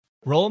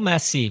Roll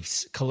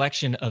Massif's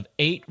collection of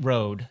 8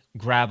 road,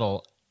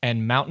 gravel,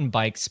 and mountain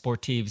bike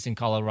sportives in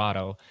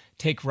Colorado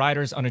take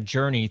riders on a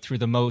journey through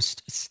the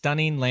most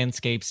stunning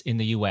landscapes in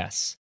the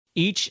U.S.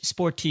 Each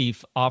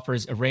sportive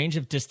offers a range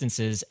of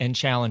distances and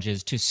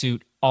challenges to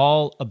suit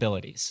all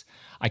abilities.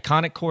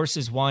 Iconic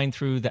courses wind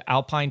through the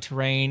alpine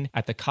terrain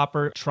at the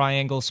Copper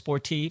Triangle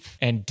Sportif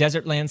and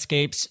desert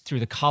landscapes through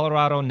the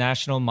Colorado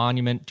National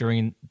Monument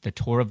during the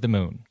Tour of the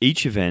Moon.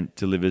 Each event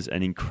delivers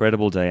an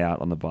incredible day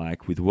out on the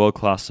bike with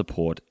world-class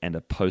support and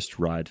a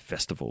post-ride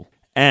festival.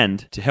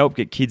 And to help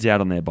get kids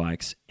out on their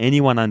bikes,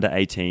 anyone under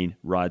 18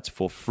 rides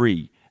for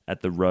free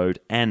at the road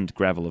and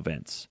gravel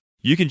events.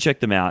 You can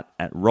check them out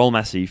at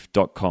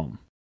rollmassif.com.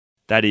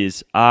 That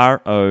is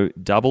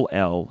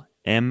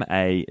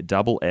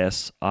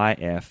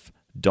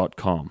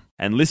ROLLMASSIF.com.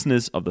 And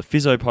listeners of the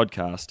PYSO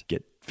podcast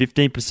get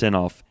 15%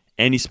 off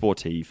any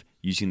sportive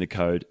using the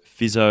code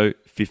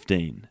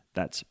PYSO15.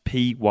 That's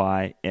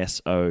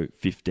PYSO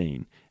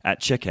 15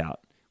 at checkout,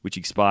 which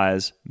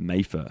expires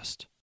May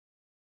 1st.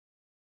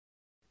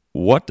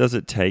 What does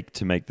it take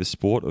to make the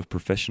sport of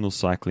professional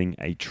cycling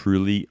a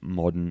truly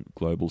modern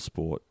global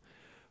sport?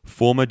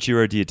 Former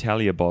Giro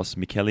d'Italia boss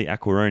Michele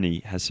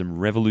Acquarone has some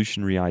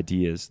revolutionary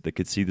ideas that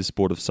could see the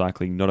sport of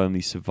cycling not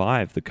only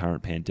survive the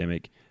current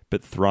pandemic,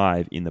 but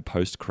thrive in the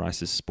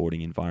post-crisis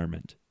sporting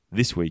environment.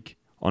 This week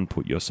on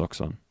Put Your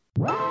Socks On.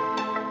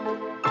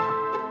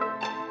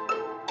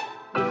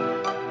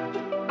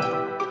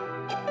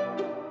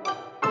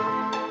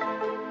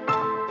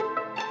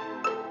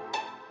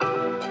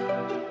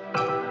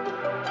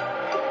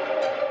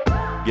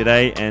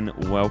 G'day and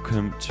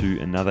welcome to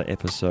another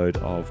episode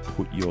of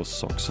Put Your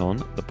Socks On,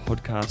 the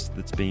podcast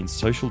that's been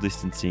social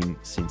distancing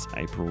since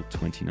April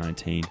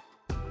 2019.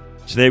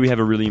 Today we have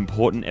a really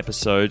important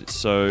episode,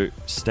 so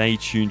stay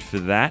tuned for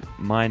that.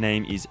 My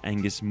name is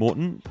Angus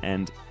Morton,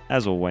 and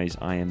as always,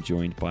 I am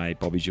joined by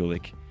Bobby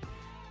Julik.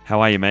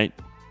 How are you, mate?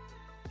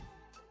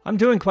 I'm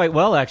doing quite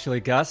well, actually,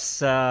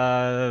 Gus.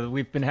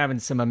 We've been having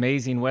some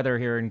amazing weather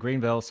here in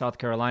Greenville, South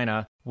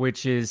Carolina,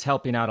 which is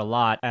helping out a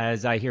lot,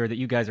 as I hear that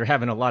you guys are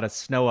having a lot of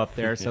snow up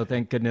there, so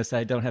thank goodness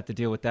I don't have to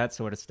deal with that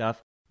sort of stuff.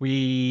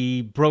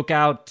 We broke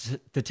out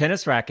the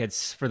tennis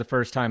rackets for the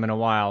first time in a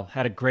while.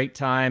 Had a great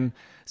time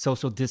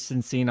social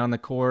distancing on the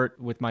court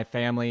with my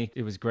family.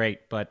 It was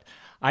great, but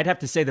I'd have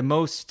to say the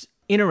most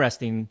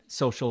interesting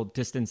social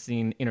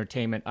distancing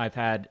entertainment I've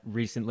had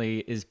recently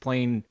is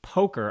playing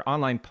poker,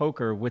 online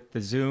poker with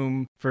the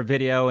Zoom for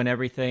video and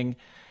everything.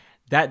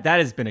 That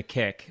has been a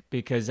kick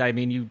because, I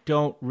mean, you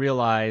don't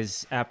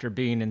realize after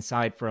being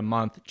inside for a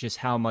month just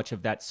how much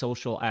of that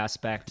social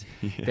aspect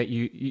that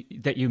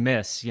you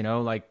miss, you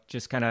know, like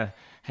just kind of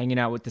hanging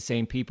out with the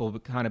same people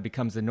kind of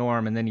becomes the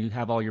norm, and then you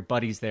have all your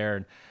buddies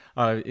there,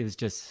 and it was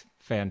just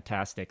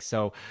fantastic.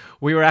 So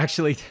we were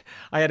actually,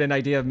 I had an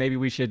idea of maybe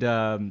we should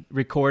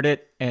record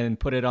it and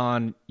put it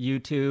on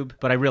YouTube,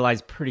 but I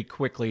realized pretty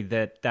quickly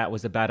that that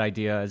was a bad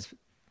idea, as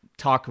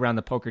talk around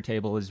the poker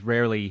table is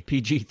rarely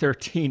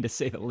PG-13 to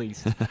say the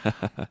least.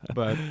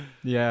 But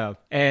yeah.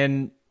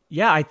 And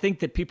yeah, I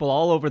think that people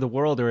all over the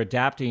world are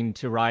adapting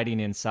to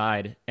riding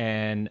inside.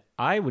 And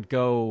I would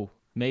go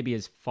maybe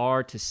as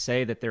far to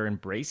say that they're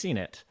embracing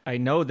it. I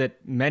know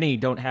that many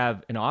don't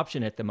have an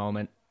option at the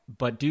moment,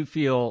 but do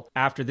feel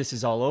after this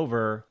is all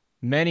over,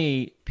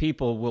 many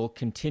people will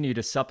continue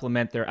to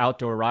supplement their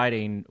outdoor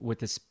riding with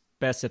the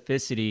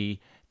specificity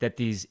that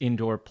these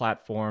indoor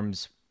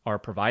platforms are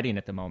providing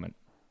at the moment.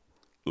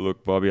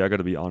 Look, Bobby, I got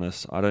to be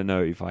honest. I don't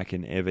know if I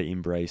can ever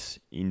embrace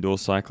indoor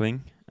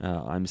cycling.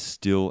 I'm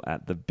still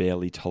at the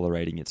barely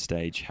tolerating it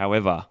stage.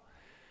 However,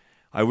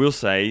 I will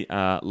say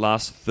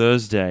last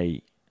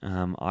Thursday,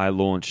 I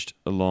launched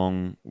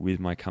along with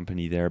my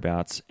company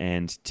thereabouts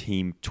and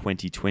Team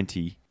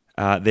 2020,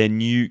 their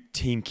new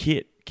Team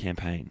Kit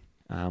campaign,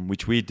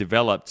 which we had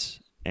developed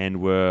and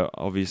were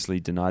obviously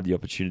denied the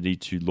opportunity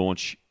to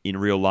launch in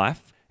real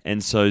life.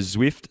 And so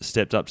Zwift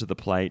stepped up to the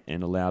plate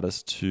and allowed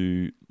us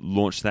to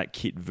launch that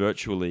kit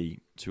virtually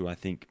to, I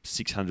think,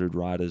 600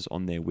 riders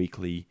on their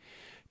weekly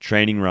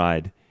training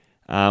ride,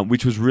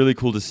 which was really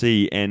cool to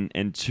see.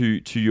 And to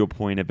your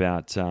point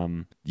about,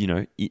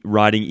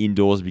 riding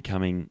indoors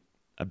becoming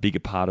a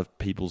bigger part of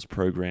people's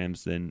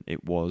programs than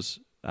it was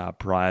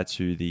prior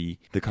to the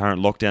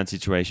current lockdown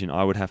situation,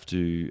 I would have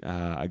to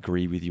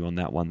agree with you on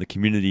that one. The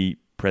community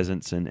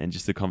presence and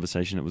just the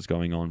conversation that was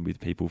going on with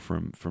people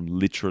from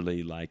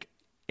literally like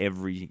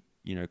every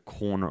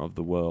corner of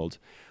the world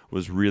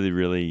was really,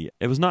 really,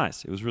 it was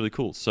nice. It was really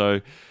cool.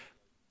 So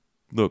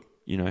look,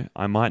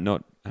 I might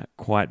not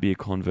quite be a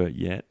convert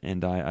yet,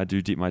 and I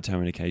do dip my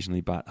toe in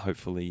occasionally, but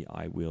hopefully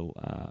I will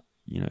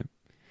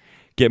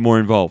get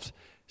more involved.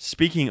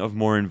 Speaking of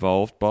more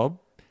involved, Bob,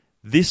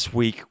 this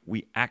week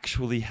we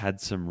actually had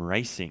some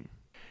racing.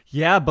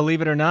 Yeah,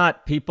 believe it or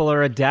not, people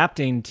are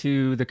adapting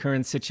to the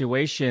current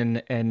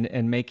situation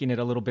and making it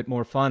a little bit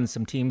more fun.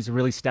 Some teams are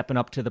really stepping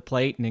up to the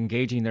plate and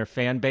engaging their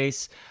fan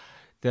base.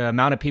 The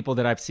amount of people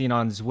that I've seen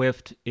on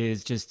Zwift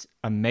is just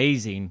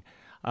amazing.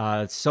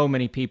 So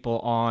many people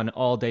on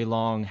all day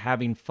long,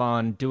 having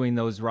fun, doing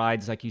those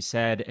rides, like you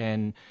said,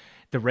 and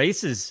the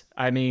races,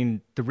 I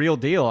mean, the real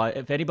deal.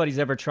 If anybody's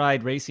ever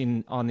tried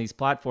racing on these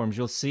platforms,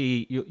 you'll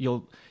see,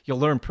 you'll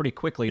learn pretty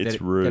quickly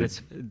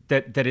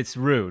that it's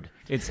rude.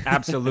 It's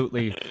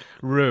absolutely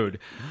rude.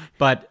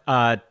 But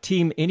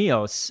Team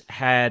Ineos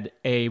had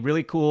a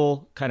really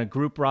cool kind of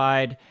group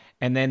ride,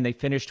 and then they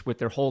finished with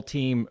their whole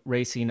team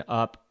racing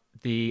up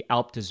the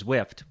Alpe du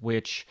Zwift,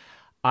 which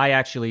I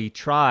actually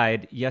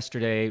tried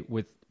yesterday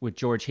with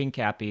George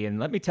Hincapie,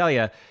 and let me tell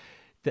you,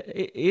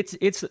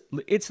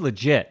 it's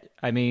legit.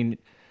 I mean,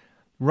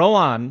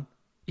 Rohan,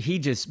 he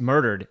just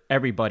murdered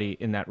everybody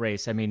in that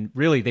race. I mean,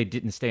 really, they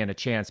didn't stand a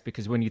chance,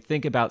 because when you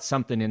think about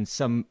something in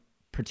some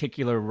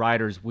particular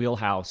rider's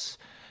wheelhouse,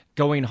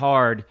 going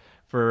hard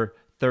for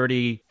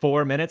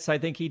 34 minutes, I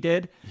think he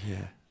did.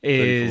 Yeah.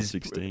 Is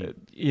 16.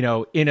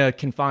 In a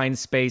confined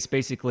space,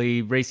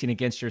 basically racing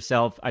against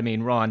yourself. I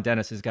mean, Rohan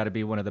Dennis has got to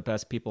be one of the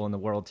best people in the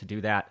world to do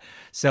that.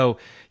 So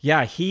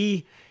yeah,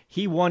 he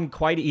won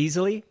quite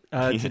easily,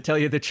 to tell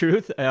you the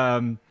truth.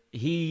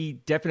 He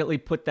definitely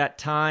put that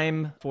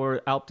time for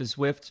Alpe du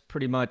Zwift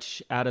pretty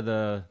much out of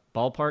the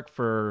ballpark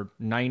for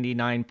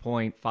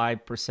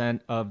 99.5%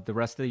 of the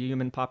rest of the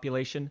human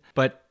population.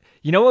 But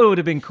you know what would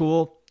have been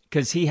cool?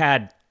 Because he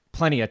had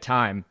plenty of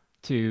time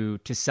to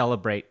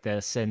celebrate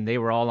this, and they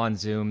were all on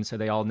Zoom, so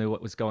they all knew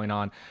what was going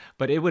on.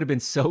 But it would have been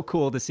so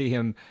cool to see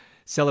him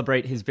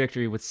celebrate his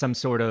victory with some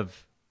sort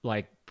of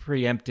like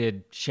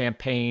preempted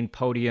champagne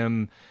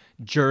podium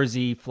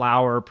jersey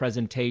flower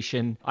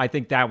presentation. I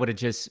think that would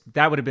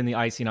have been the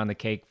icing on the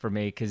cake for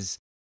me, because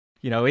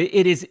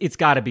it's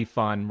got to be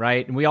fun,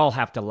 right? And we all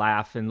have to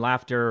laugh, and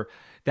laughter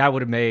that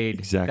would have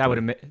made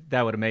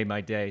my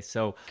day.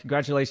 So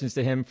congratulations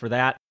to him for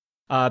that.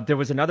 There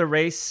was another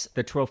race,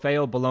 the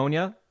Trofeo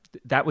Bologna.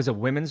 That was a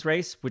women's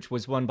race, which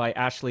was won by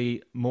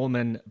Ashley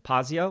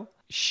Mollman-Pazio.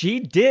 She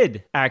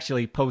did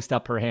actually post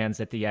up her hands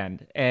at the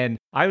end, and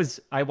I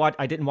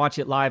didn't watch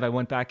it live. I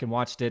went back and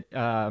watched it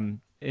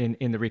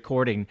in the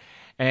recording,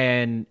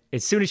 and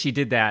as soon as she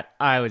did that,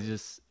 I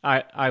was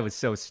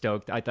so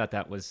stoked. I thought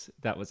that was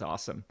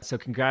awesome. So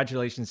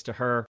congratulations to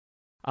her.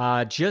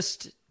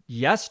 Just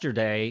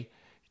yesterday,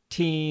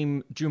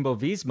 Team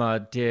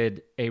Jumbo-Visma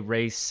did a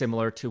race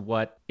similar to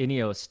what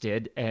Ineos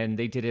did, and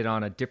they did it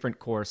on a different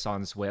course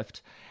on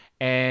Zwift.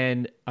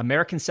 And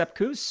American Sepp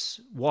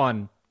Kuss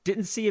won.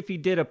 Didn't see if he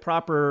did a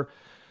proper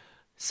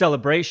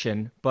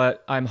celebration,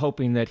 but I'm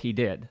hoping that he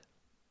did.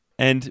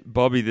 And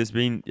Bobby, there's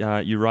been,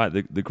 you're right,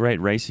 the great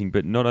racing,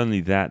 but not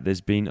only that, there's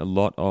been a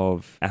lot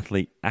of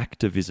athlete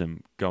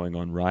activism going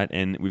on, right?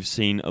 And we've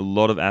seen a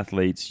lot of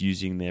athletes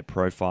using their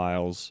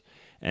profiles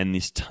and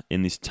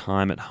this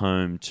time at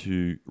home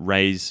to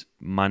raise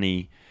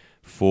money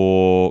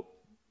for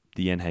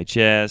the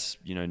NHS,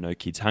 No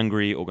Kids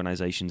Hungry,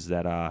 organizations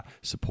that are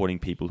supporting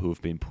people who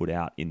have been put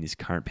out in this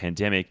current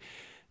pandemic.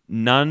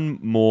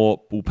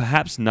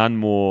 Perhaps none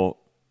more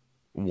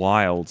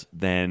wild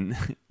than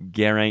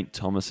Geraint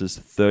Thomas's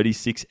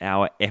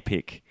 36-hour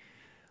epic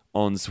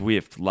on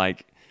Zwift.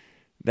 Like,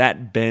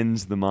 that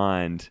bends the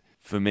mind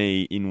for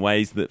me in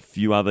ways that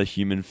few other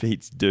human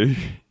feats do.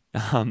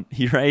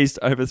 He raised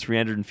over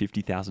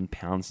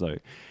 £350,000 though,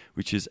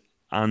 which is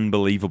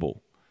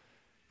unbelievable.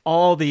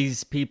 All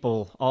these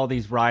people, all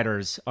these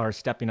riders are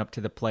stepping up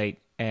to the plate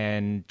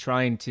and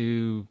trying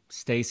to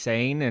stay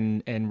sane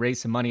and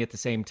raise some money at the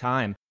same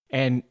time.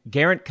 And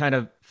Geraint kind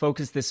of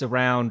focused this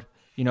around,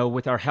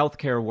 with our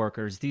healthcare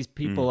workers. These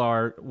people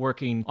are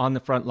working on the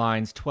front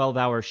lines,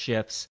 12-hour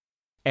shifts.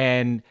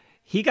 And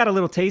he got a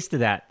little taste of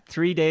that.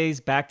 3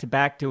 days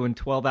back-to-back doing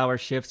 12-hour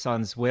shifts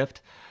on Zwift.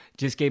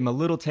 Just gave him a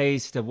little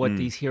taste of what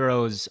these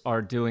heroes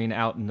are doing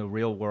out in the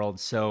real world.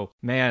 So,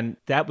 man,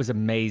 that was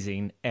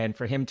amazing. And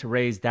for him to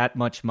raise that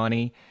much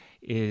money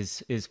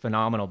is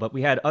phenomenal. But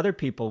we had other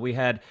people. We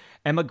had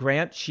Emma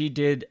Grant. She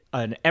did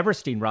an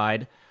Everesting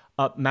ride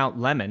up Mount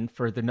Lemmon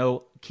for the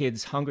No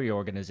Kids Hungry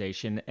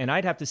organization. And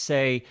I'd have to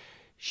say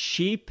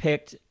she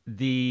picked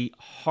the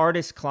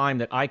hardest climb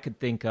that I could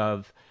think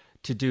of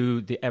to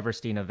do the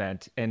Everesting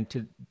event. And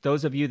to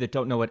those of you that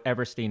don't know what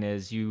Everesting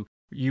is, you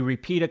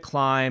repeat a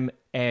climb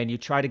and you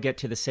try to get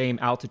to the same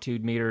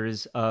altitude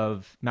meters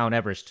of Mount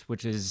Everest,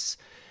 which is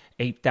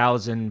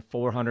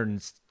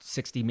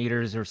 8,460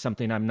 meters or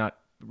something. I'm not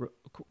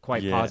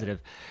quite positive.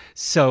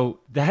 So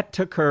that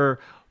took her,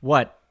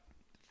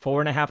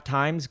 4.5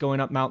 times going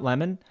up Mount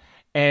Lemmon?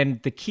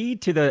 And the key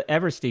to the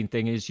Everesting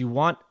thing is you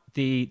want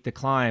the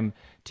climb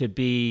to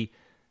be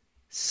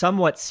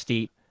somewhat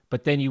steep,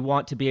 but then you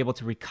want to be able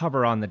to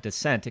recover on the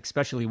descent,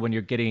 especially when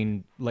you're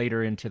getting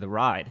later into the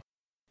ride.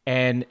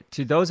 And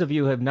to those of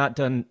you who have not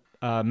done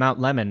Mount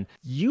Lemmon,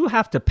 you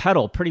have to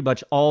pedal pretty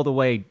much all the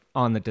way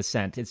on the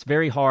descent. It's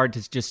very hard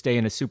to just stay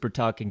in a super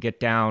tuck and get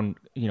down,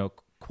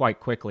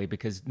 quite quickly,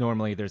 because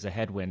normally there's a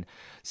headwind.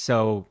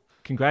 So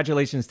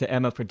congratulations to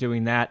Emma for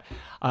doing that.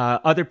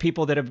 Other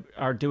people that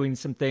are doing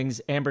some things,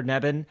 Amber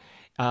Nevin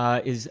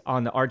is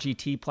on the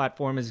RGT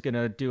platform, is going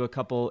to do a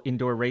couple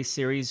indoor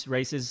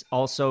races,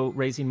 also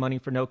raising money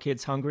for No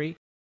Kids Hungry.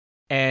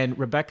 and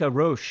Rebecca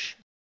Roche.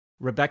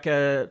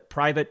 Rebecca,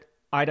 private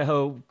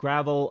Idaho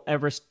Gravel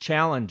Everest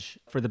Challenge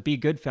for the Be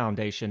Good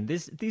Foundation.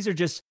 These are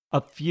just a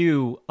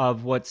few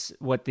of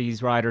what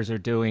these riders are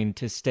doing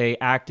to stay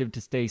active,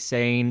 to stay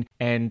sane,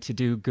 and to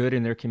do good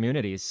in their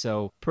communities.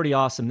 So pretty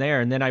awesome there.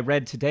 And then I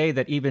read today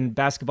that even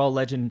basketball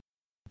legend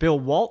Bill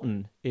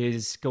Walton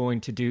is going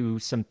to do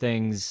some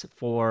things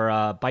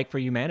for Bike for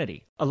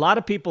Humanity. A lot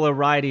of people are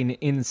riding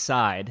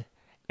inside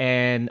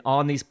and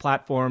on these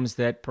platforms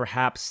that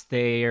perhaps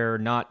they're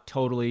not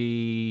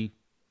totally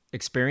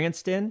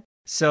experienced in.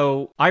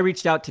 So I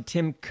reached out to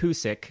Tim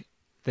Cusick,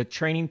 the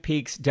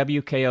TrainingPeaks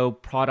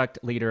WKO product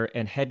leader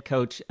and head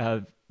coach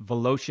of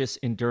Velocious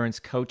Endurance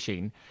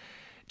Coaching,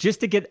 just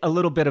to get a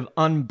little bit of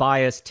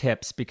unbiased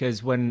tips,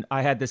 because when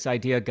I had this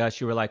idea, Gus,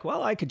 you were like,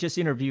 well, I could just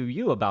interview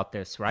you about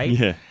this, right?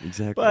 Yeah,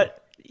 exactly.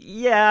 But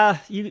yeah,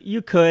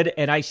 you could.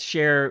 And I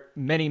share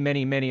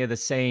many of the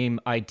same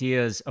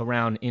ideas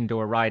around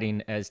indoor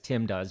riding as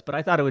Tim does. But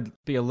I thought it would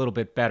be a little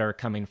bit better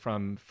coming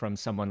from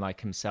someone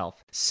like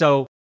himself.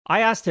 So I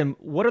asked him,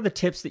 what are the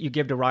tips that you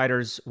give to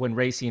riders when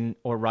racing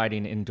or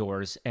riding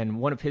indoors? And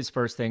one of his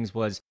first things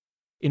was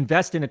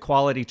invest in a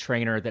quality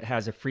trainer that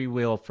has a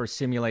freewheel for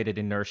simulated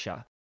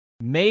inertia.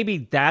 Maybe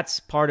that's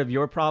part of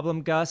your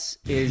problem, Gus,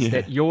 is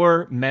that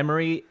your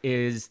memory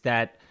is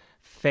that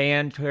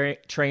fan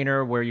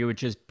trainer where you would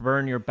just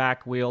burn your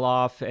back wheel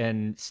off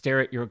and stare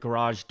at your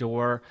garage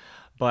door.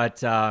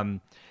 But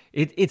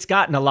it's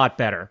gotten a lot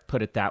better,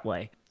 put it that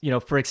way. You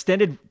know, for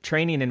extended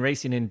training and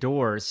racing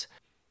indoors,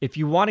 if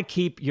you want to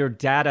keep your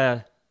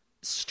data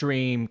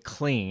stream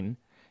clean,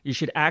 you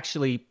should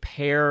actually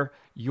pair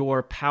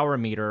your power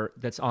meter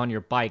that's on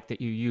your bike that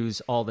you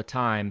use all the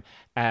time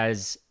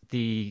as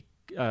the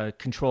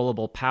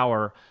controllable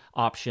power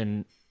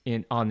option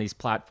on these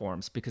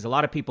platforms, because a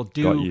lot of people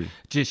do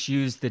just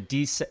use the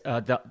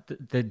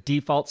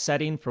default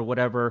setting for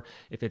whatever,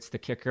 if it's the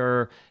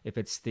kicker, if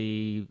it's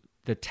the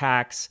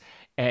tax,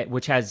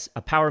 which has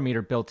a power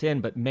meter built in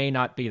but may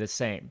not be the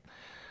same.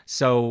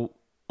 So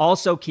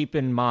also keep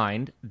in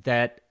mind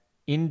that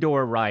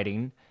indoor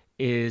riding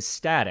is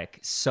static.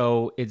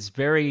 So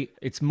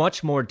it's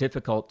much more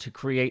difficult to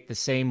create the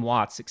same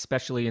watts,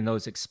 especially in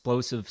those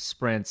explosive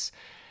sprints,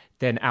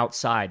 than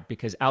outside,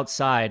 because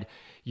outside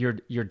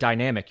you're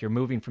dynamic, you're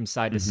moving from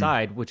side to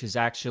side, which is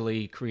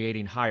actually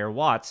creating higher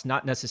watts,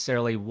 not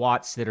necessarily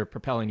watts that are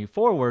propelling you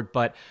forward,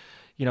 but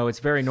you know, it's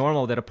very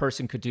normal that a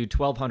person could do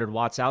 1200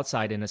 watts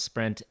outside in a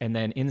sprint and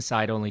then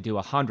inside only do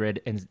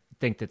 100 and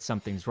think that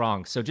something's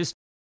wrong. So just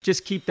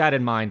keep that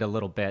in mind a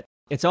little bit.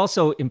 It's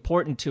also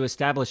important to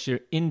establish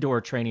your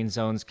indoor training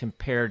zones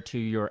compared to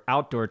your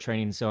outdoor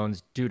training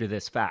zones due to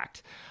this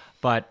fact.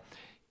 But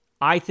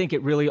I think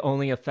it really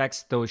only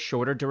affects those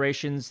shorter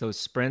durations, those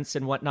sprints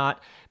and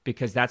whatnot,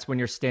 because that's when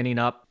you're standing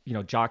up, you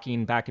know,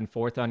 jockeying back and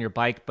forth on your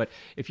bike. But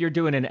if you're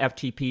doing an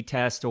FTP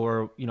test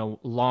or, you know,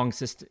 long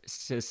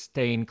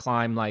sustained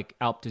climb like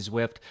Alpe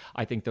d'Huez,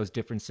 I think those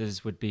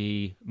differences would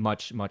be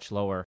much, much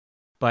lower.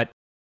 But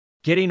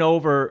getting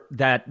over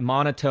that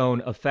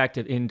monotone effect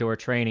of indoor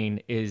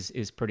training is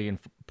pretty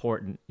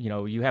important. You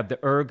know, you have the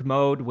erg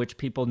mode, which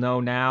people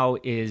know now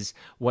is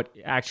what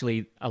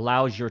actually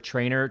allows your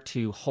trainer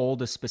to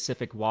hold a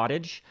specific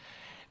wattage,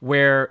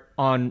 where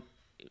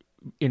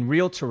in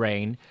real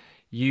terrain,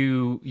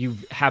 you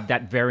have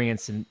that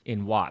variance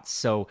in watts.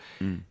 So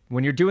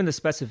when you're doing the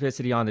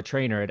specificity on the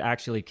trainer, it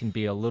actually can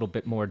be a little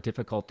bit more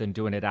difficult than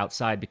doing it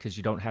outside because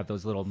you don't have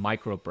those little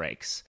micro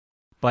breaks.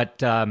 But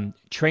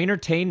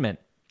trainertainment,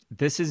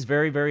 this is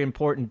very, very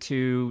important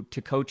to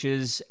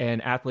coaches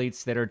and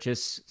athletes that are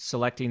just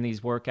selecting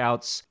these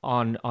workouts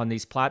on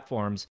these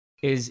platforms,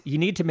 is you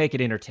need to make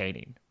it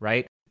entertaining,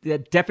 right?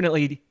 That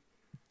definitely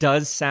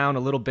does sound a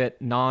little bit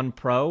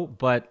non-pro,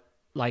 but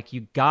like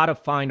you got to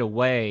find a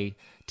way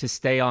to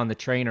stay on the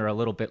trainer a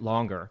little bit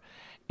longer.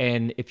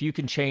 And if you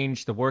can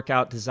change the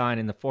workout design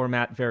and the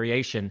format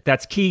variation,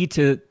 that's key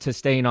to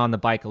staying on the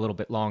bike a little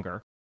bit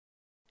longer.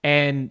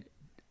 And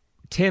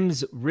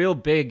Tim's real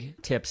big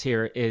tips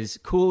here is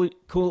cool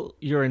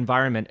your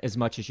environment as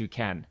much as you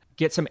can.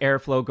 Get some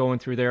airflow going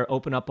through there,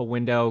 open up a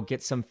window,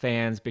 get some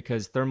fans,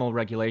 because thermal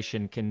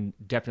regulation can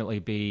definitely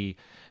be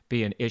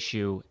an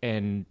issue.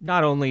 And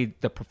not only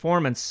the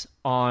performance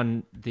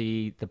on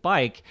the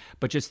bike,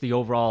 but just the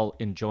overall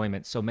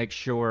enjoyment. So make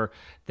sure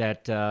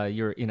that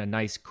you're in a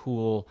nice,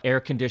 cool,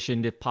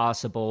 air-conditioned, if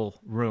possible,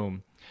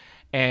 room.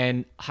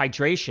 And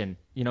hydration,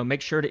 you know,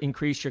 make sure to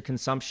increase your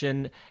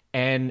consumption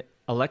and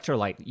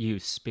electrolyte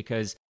use,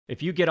 because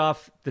if you get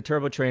off the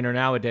turbo trainer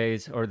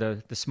nowadays, or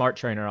the smart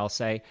trainer, I'll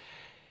say,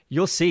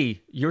 you'll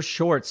see your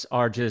shorts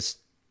are just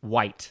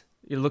white.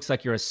 It looks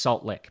like you're a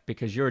salt lick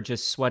because you're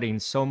just sweating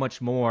so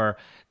much more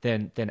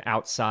than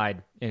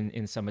outside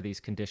in some of these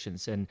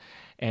conditions.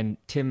 And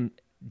Tim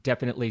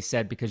definitely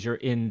said, because you're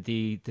in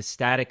the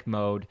static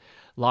mode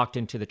locked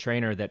into the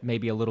trainer, that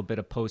maybe a little bit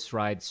of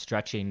post-ride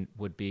stretching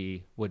would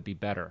be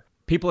better.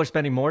 People are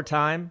spending more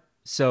time,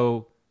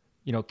 so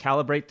you know,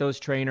 calibrate those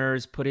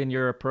trainers, put in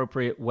your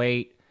appropriate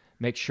weight,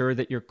 make sure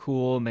that you're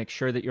cool, make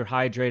sure that you're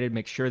hydrated,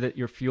 make sure that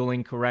you're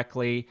fueling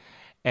correctly,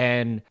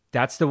 And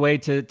that's the way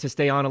to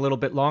stay on a little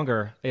bit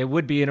longer. It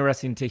would be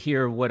interesting to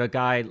hear what a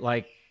guy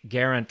like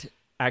Geraint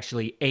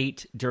actually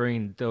ate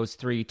during those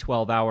 3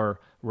 12-hour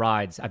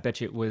rides. I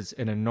bet you it was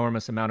an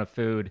enormous amount of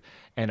food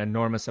and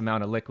enormous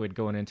amount of liquid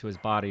going into his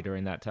body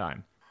during that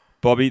time.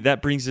 Bobby,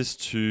 that brings us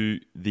to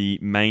the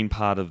main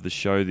part of the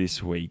show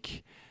this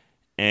week,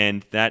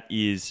 and that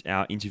is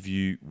our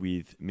interview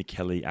with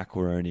Michele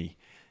Acquarone.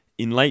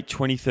 In late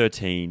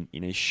 2013,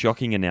 in a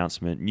shocking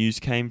announcement, news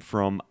came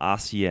from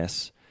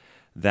RCS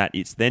that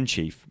its then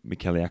chief,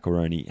 Michele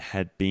Acquarone,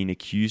 had been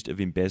accused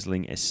of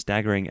embezzling a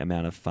staggering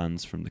amount of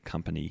funds from the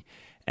company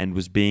and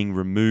was being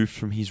removed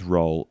from his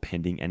role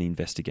pending an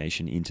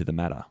investigation into the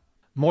matter.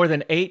 More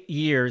than 8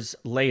 years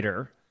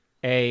later,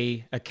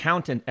 an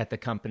accountant at the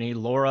company,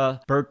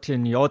 Laura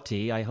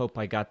Bertignotti, I hope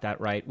I got that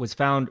right, was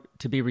found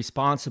to be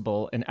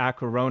responsible, and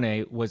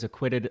Acquarone was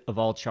acquitted of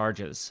all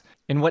charges.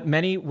 In what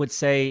many would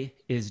say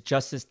is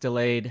justice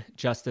delayed,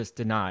 justice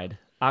denied,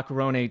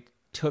 Acquarone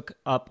took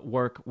up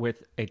work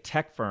with a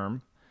tech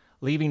firm,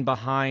 leaving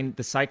behind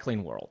the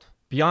cycling world.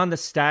 Beyond the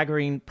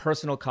staggering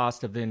personal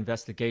cost of the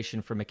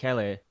investigation for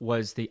Michele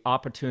was the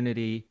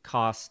opportunity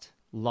cost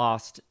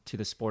lost to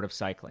the sport of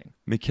cycling.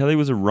 Michele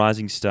was a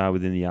rising star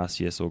within the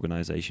RCS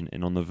organization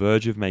and on the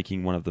verge of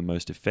making one of the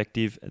most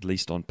effective, at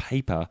least on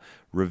paper,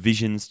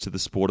 revisions to the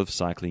sport of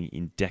cycling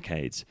in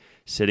decades,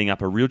 setting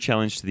up a real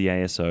challenge to the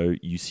ASO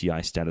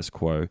UCI status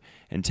quo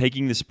and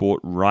taking the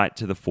sport right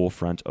to the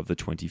forefront of the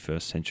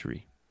 21st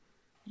century.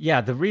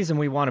 Yeah, the reason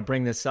we want to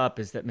bring this up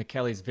is that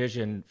Michele's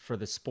vision for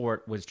the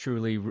sport was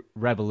truly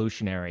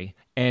revolutionary.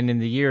 And in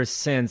the years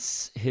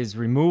since his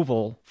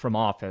removal from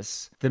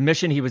office, the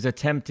mission he was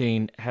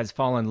attempting has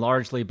fallen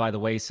largely by the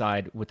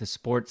wayside, with the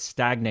sport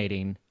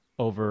stagnating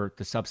over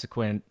the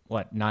subsequent,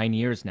 9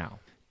 years now.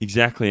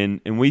 Exactly,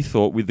 and we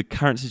thought with the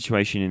current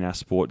situation in our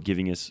sport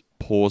giving us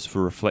pause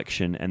for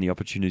reflection and the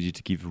opportunity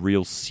to give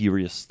real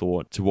serious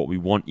thought to what we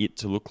want it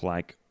to look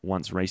like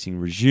once racing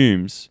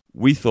resumes,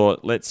 we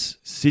thought let's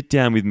sit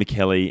down with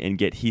Michele and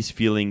get his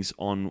feelings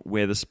on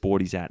where the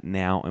sport is at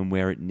now and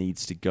where it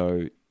needs to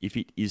go if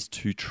it is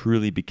to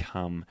truly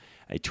become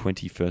a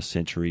 21st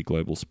century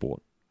global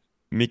sport.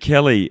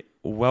 Michele,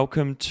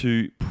 welcome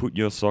to Put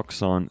Your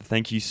Socks On.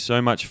 Thank you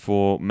so much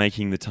for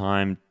making the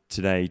time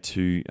today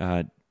to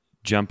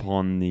jump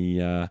on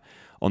the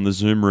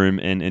Zoom room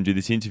and do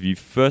this interview.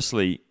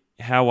 Firstly,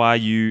 how are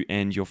you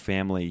and your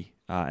family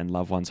and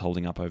loved ones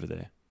holding up over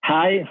there?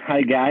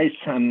 Hi guys.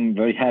 I'm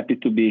very happy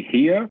to be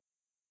here.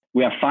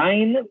 We are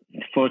fine.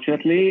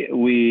 Fortunately,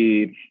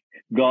 we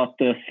got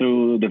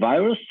through the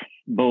virus,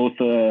 both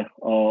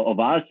of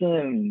us,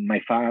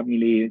 my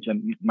family,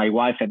 my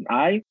wife and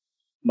I.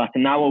 But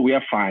now we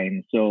are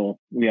fine. So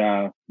we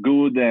are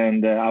good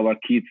and our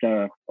kids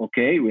are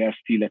okay. We are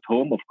still at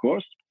home, of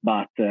course,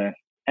 but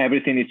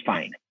everything is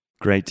fine.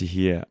 Great to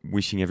hear.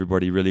 Wishing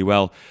everybody really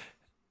well.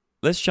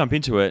 Let's jump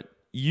into it.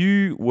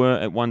 You were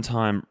at one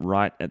time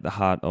right at the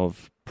heart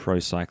of pro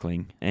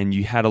cycling, and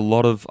you had a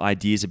lot of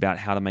ideas about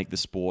how to make the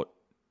sport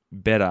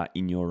better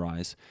in your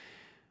eyes.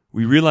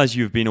 We realize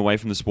you've been away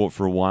from the sport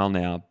for a while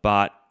now,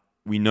 but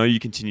we know you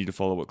continue to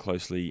follow it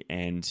closely,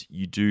 and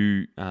you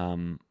do,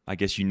 I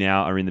guess you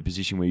now are in the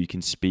position where you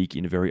can speak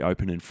in a very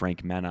open and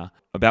frank manner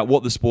about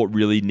what the sport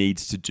really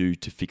needs to do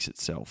to fix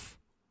itself.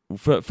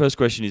 First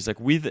question is,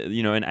 with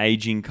an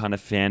aging kind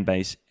of fan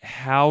base,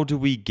 how do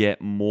we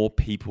get more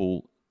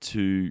people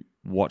to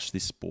watch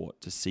this sport,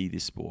 to see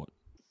this sport?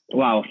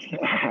 Wow,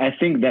 I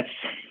think that's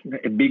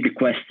a big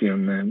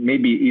question.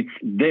 Maybe it's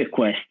the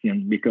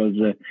question, because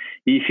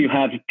if you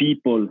have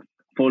people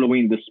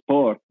following the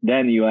sport,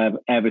 then you have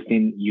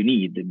everything you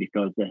need,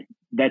 because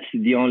that's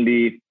the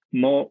only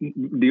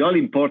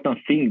important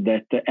thing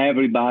that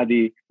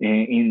everybody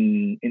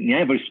in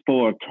every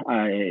sport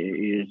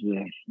is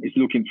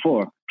looking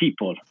for: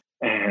 people.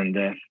 And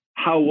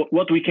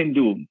what we can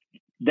do.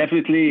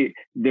 Definitely,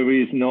 there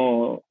is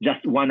no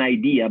just one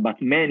idea,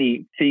 but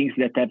many things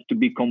that have to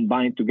be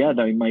combined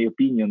together, in my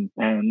opinion.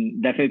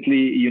 And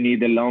definitely, you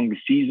need a long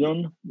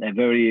season, a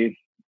very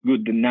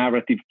good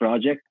narrative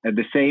project. At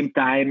the same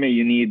time,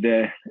 you need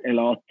a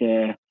lot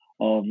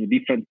of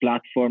different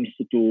platforms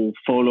to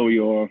follow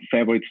your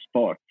favorite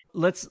sport.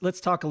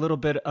 Let's talk a little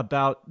bit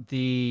about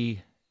the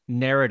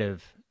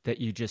narrative that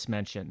you just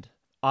mentioned.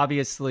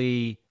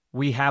 Obviously,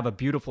 we have a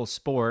beautiful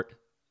sport,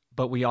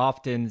 but we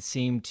often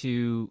seem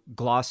to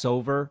gloss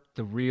over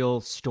the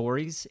real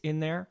stories in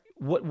there.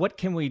 What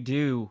can we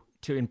do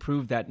to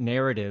improve that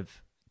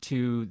narrative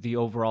to the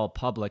overall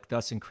public,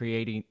 thus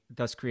creating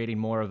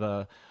more of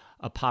a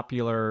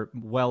popular,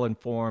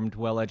 well-informed,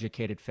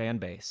 well-educated fan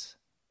base?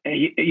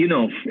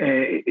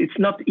 It's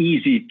not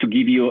easy to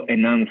give you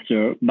an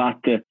answer, but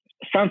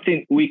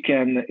something we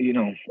can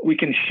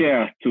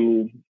share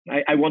to.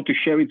 I want to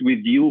share it with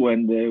you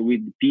and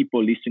with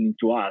people listening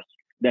to us.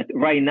 That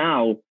right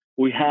now,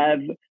 we have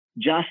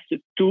just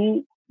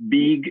two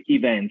big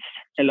events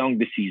along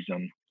the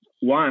season.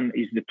 One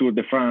is the Tour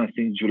de France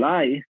in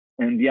July,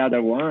 and the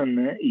other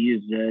one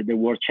is the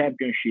World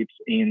Championships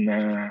in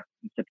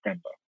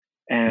September.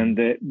 And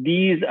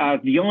these are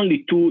the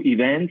only two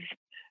events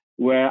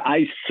where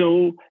I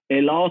saw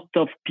a lot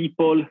of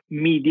people,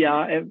 media,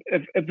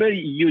 a very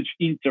huge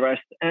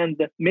interest. And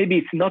maybe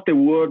it's not a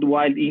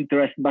worldwide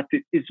interest, but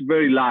it's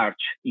very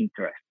large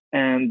interest.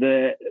 And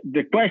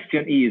the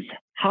question is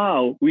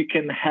how we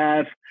can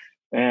have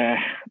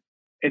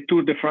a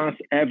Tour de France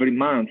every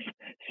month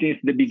since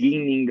the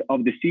beginning of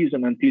the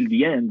season until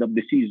the end of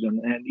the season.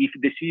 And if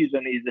the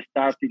season is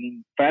starting in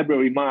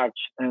February, March,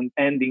 and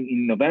ending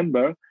in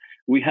November,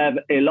 we have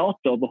a lot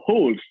of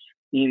holes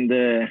in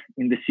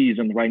the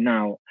season right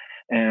now.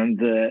 And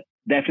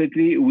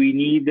definitely we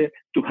need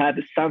to have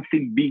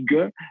something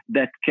bigger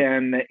that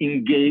can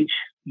engage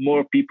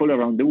more people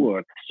around the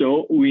world.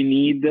 So we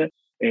need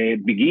a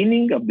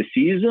beginning of the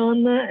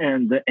season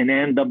and an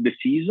end of the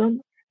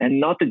season,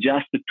 and not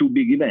just two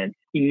big events,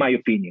 in my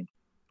opinion.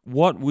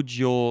 What would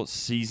your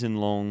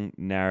season-long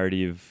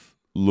narrative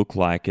look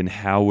like, and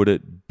how would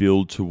it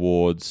build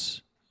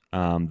towards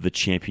the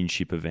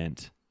championship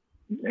event?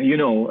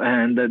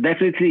 And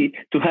definitely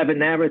to have a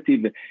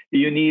narrative,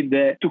 you need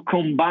to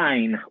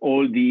combine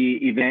all the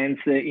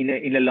events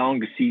in a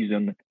long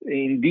season.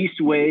 In this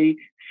way,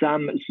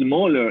 some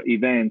smaller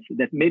events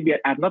that maybe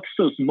are not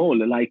so small,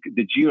 like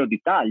the Giro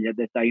d'Italia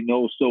that I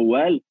know so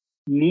well,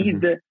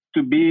 need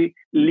to be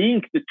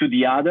linked to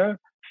the other.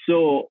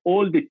 So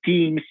all the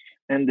teams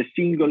and the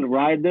single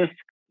riders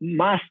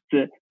must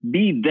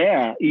be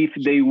there if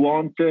they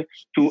want to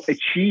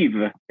achieve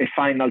a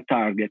final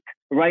target.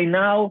 Right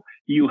now,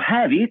 you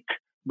have it,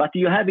 but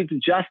you have it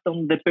just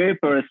on the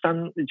paper.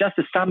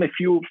 A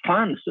few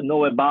fans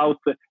know about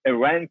a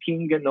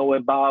ranking, know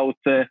about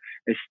a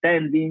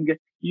standing.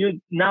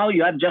 Now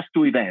you have just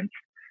two events.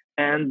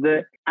 And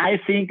I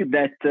think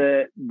that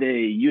the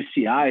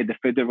UCI, the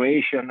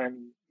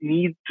federation,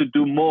 need to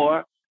do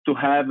more to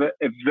have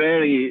a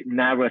very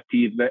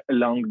narrative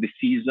along the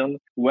season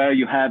where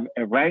you have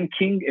a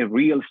ranking, a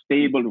real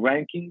stable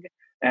ranking,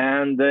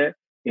 and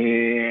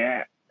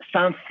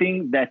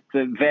something that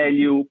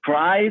value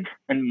pride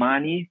and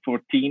money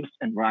for teams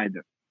and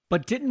riders.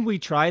 But didn't we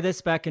try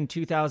this back in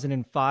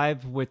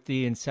 2005 with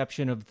the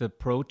inception of the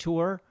Pro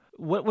Tour?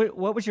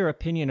 What was your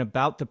opinion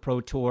about the Pro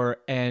Tour,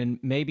 and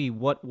maybe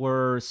what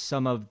were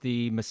some of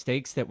the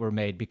mistakes that were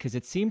made? Because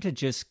it seemed to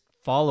just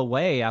fall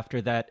away after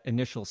that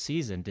initial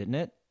season, didn't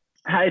it?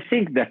 I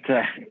think that,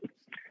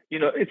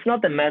 it's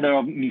not a matter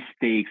of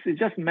mistakes. It's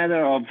just a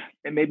matter of,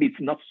 maybe it's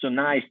not so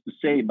nice to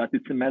say, but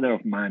it's a matter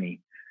of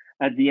money.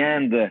 At the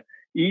end,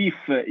 if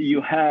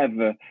you have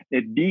a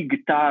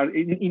big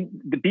target,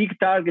 the big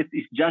target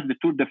is just the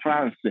Tour de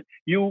France,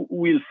 you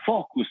will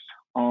focus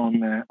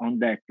on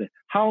that.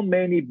 How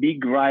many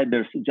big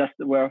riders just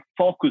were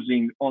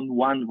focusing on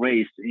one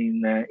race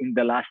in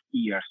the last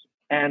years?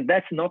 And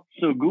that's not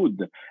so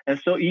good. And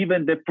so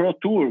even the Pro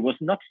Tour was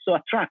not so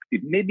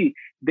attractive. Maybe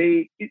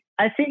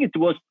I think it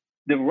was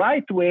the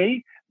right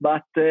way,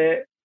 but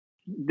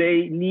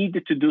they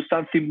needed to do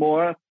something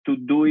more to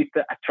do it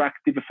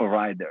attractive for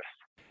riders.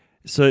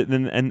 So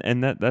then,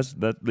 and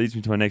that leads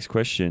me to my next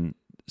question.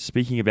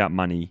 Speaking about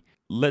money,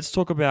 let's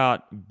talk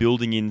about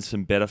building in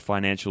some better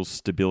financial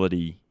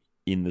stability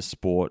in the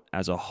sport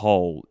as a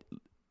whole.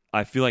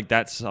 I feel like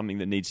that's something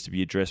that needs to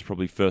be addressed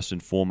probably first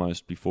and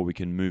foremost before we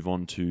can move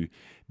on to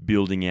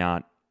building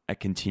out a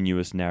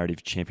continuous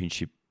narrative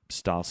championship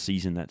style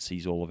season that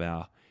sees all of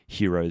our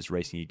heroes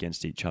racing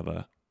against each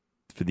other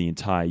for the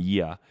entire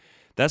year.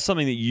 That's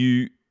something that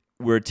you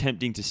were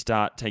attempting to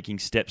start taking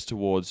steps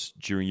towards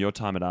during your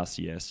time at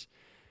RCS.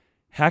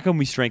 How can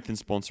we strengthen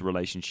sponsor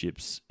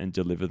relationships and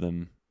deliver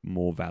them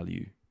more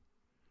value?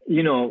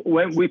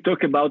 When we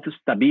talk about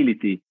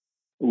stability,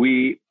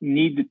 we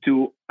need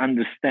to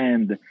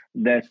understand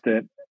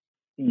that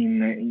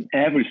in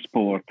every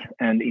sport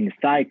and in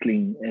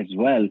cycling as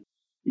well,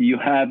 you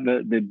have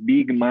the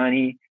big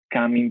money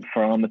coming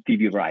from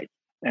TV rights.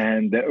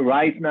 And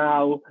right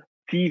now,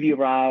 TV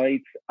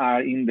rights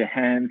are in the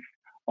hands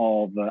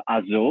of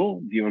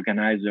PYSO, the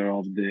organizer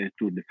of the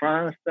Tour de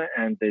France,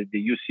 and the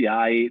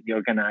UCI, the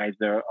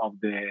organizer of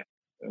the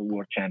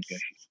World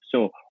Championship.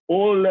 So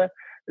all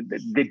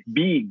the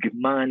big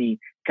money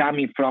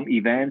coming from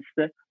events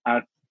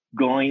are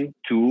going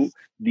to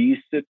these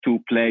two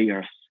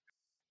players,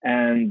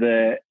 and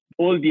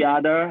all the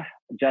other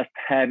just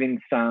having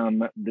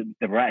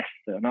the rest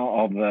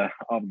of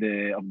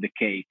the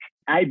cake.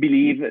 I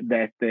believe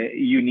that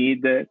you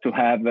need to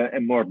have a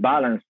more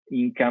balanced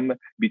income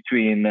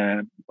between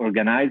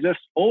organizers,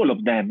 all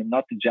of them,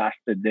 not just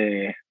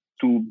the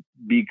two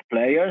big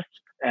players,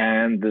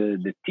 and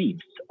the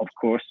teams, of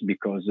course,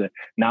 because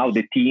now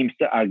the teams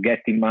are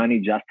getting money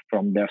just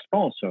from their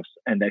sponsors,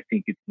 and I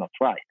think it's not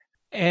right.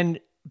 And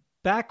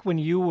back when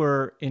you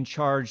were in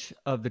charge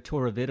of the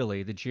Tour of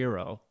Italy, the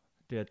Giro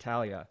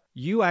d'Italia,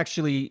 you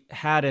actually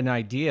had an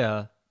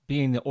idea,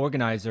 being the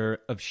organizer,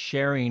 of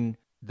sharing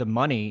the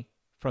money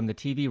from the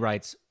TV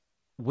rights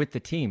with the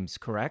teams,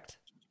 correct?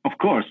 Of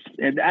course.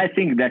 And I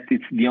think that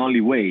it's the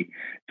only way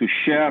to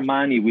share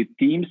money with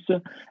teams.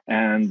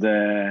 And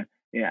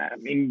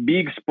in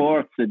big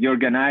sports, the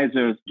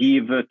organizers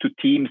give to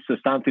teams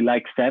something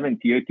like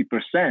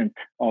 70-80%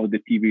 of the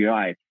TV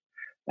rights.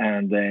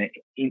 And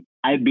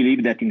I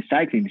believe that in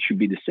cycling, it should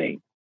be the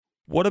same.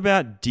 What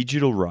about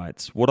digital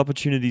rights? What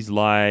opportunities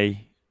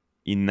lie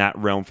in that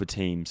realm for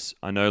teams?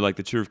 I know like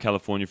the Tour of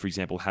California, for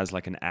example, has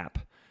like an app.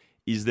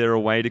 Is there a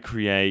way to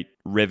create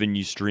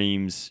revenue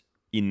streams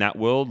in that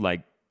world,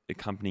 like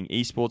accompanying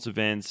esports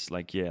events,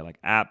 like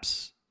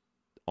apps,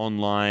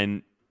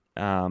 online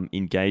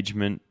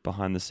engagement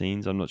behind the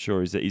scenes? I'm not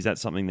sure. Is that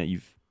something that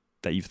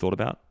you've thought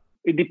about?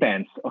 It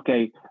depends,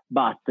 okay,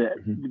 but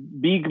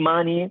big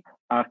money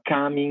are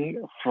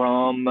coming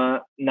from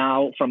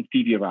now from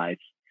TV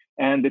rights.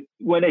 And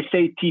when I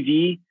say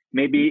TV,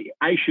 maybe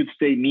I should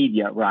say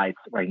media rights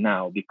right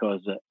now,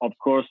 because of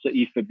course,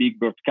 if a big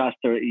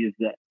broadcaster is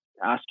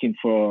asking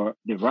for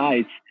the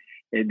rights,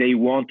 they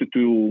want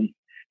to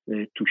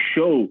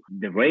show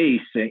the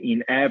race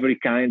in every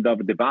kind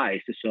of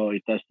device. So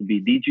it has to be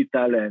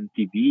digital and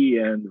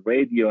TV and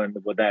radio and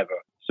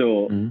whatever.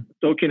 So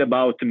talking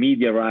about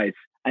media rights,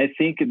 I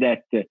think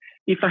that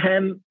if I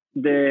am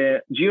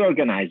the Giro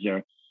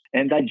organizer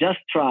and I just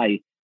try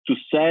to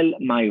sell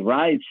my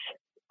rights,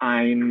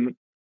 I'm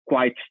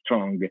quite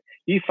strong.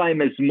 If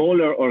I'm a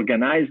smaller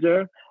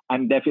organizer,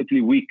 I'm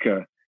definitely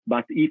weaker.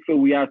 But if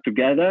we are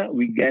together,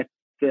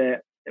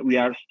 we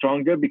are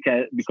stronger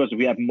because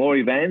we have more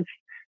events.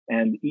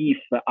 And if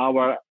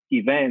our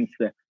events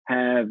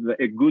have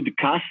a good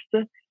cast,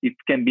 it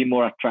can be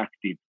more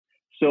attractive.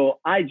 So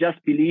I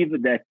just believe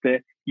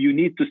that you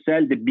need to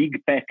sell the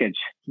big package,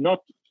 not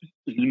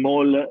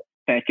small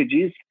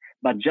packages,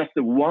 but just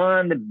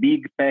one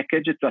big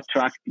package to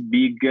attract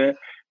big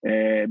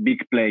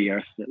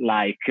players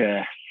like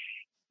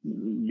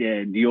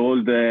the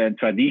old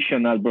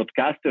traditional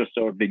broadcasters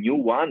or the new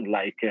one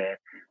like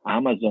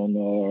Amazon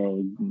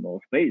or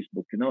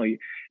Facebook,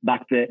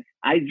 But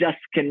I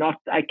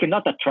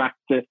cannot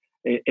attract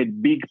a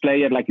big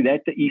player like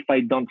that if I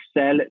don't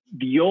sell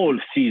the whole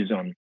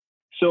season.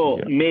 So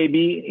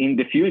maybe in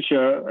the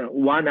future,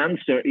 one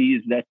answer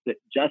is that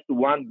just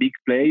one big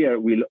player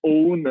will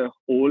own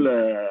all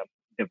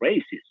the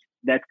races.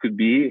 That could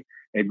be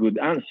a good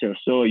answer.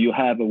 So you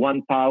have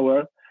one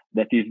power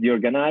that is the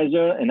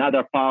organizer,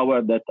 another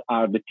power that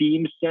are the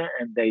teams,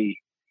 and they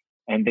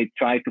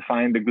try to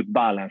find a good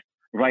balance.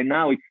 Right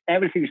now,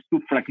 everything is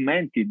too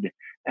fragmented,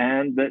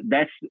 and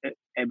that's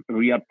a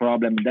real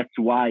problem. That's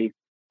why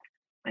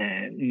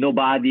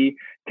nobody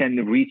can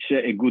reach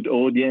a good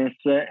audience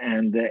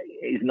and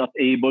is not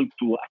able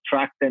to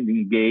attract and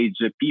engage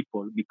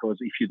people, because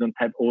if you don't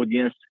have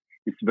audience,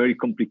 it's very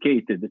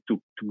complicated to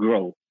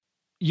grow.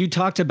 You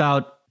talked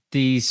about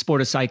the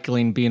sport of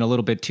cycling being a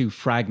little bit too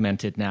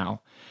fragmented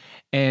now.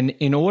 And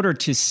in order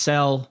to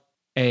sell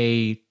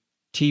a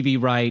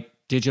TV right,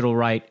 digital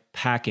right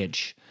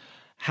package,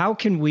 how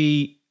can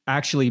we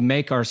actually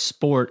make our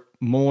sport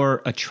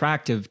more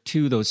attractive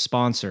to those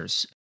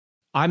sponsors?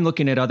 I'm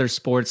looking at other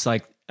sports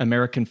like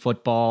American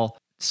football,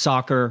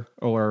 soccer,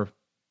 or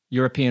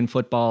European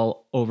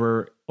football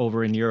over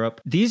in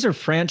Europe. These are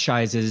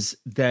franchises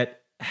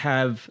that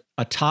have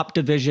a top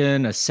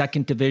division, a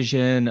second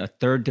division, a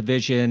third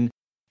division,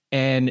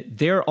 and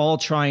they're all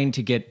trying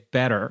to get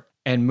better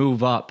and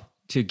move up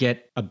to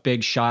get a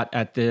big shot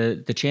at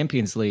the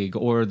Champions League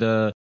or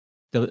the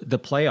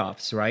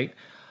playoffs, right?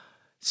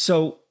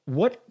 So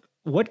what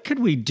could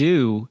we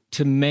do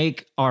to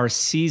make our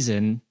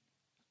season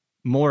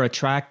more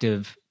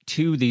attractive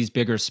to these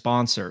bigger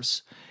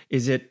sponsors?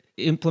 Is it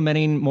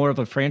implementing more of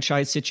a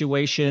franchise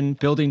situation,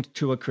 building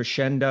to a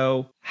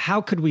crescendo?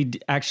 How could we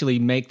actually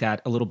make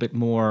that a little bit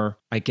more,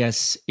 I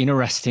guess,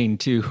 interesting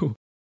to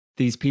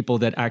these people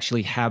that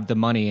actually have the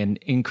money and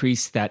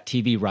increase that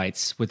TV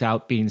rights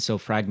without being so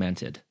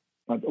fragmented?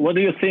 What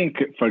do you think,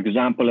 for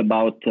example,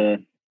 about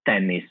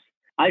tennis?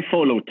 I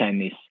follow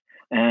tennis,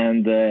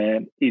 and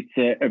it's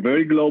a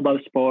very global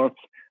sport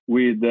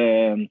with,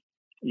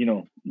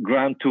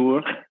 Grand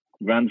Tour,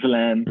 Grand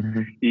Slam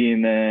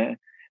in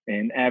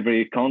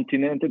every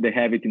continent. They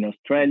have it in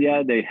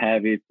Australia. They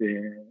have it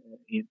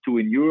two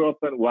in Europe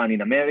and one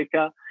in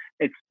America.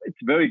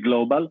 It's very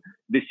global.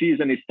 The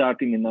season is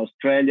starting in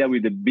Australia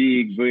with a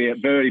big, very,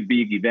 very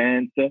big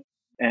event.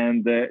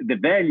 And the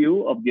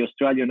value of the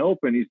Australian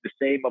Open is the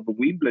same of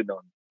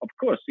Wimbledon. Of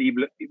course,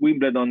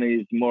 Wimbledon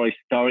is more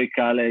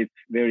historical. It's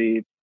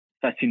very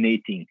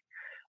fascinating.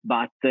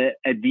 But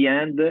at the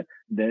end,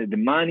 the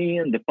money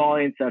and the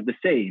points are the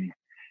same.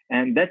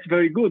 And that's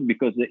very good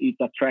because it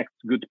attracts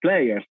good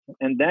players.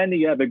 And then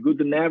you have a good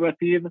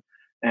narrative,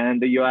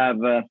 and you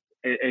have a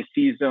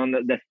season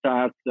that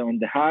starts on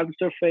the hard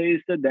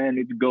surface, then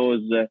it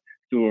goes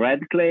to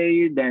red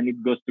clay, then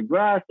it goes to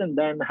grass, and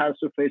then hard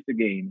surface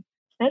again.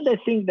 And I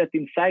think that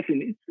in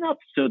cycling, it's not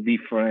so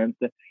different.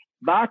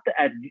 But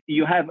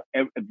you have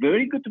a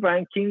very good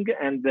ranking,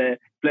 and the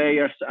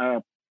players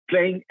are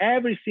playing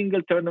every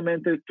single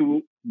tournament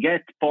to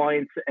get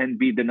points and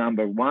be the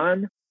number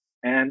one.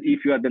 And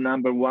if you are the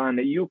number one,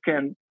 you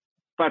can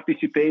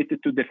participate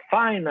to the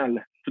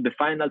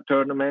final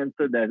tournament,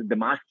 the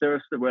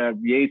Masters, where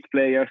the 8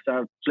 players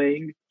are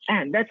playing.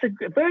 And that's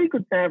a very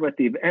good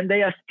narrative. And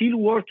they are still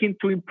working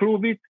to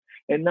improve it.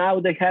 and now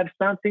they have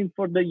something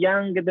for the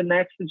young, the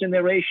next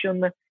generation,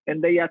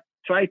 and they are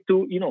try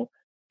to,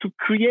 to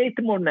create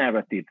more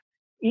narrative.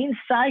 In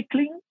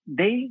cycling,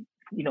 the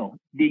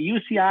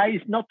UCI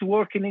is not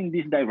working in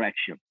this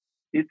direction.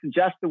 It's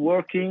just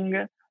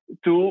working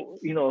to,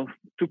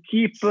 to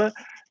keep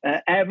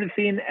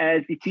everything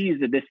as it is,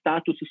 the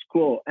status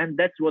quo. And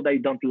that's what I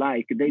don't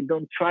like. They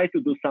don't try to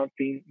do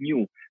something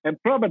new. And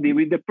probably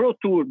with the Pro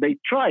Tour, they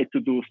try to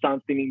do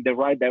something in the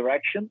right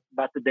direction,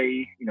 but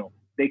they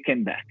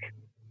came back.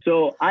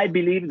 So I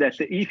believe that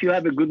if you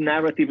have a good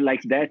narrative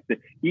like that,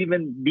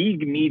 even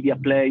big media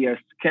players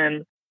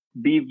can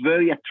be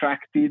very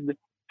attracted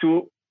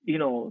to,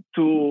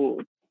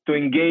 to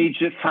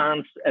engage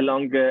fans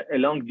along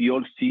the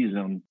whole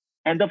season.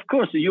 And of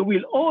course, you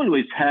will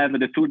always have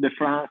the Tour de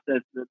France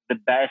as the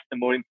best,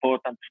 more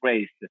important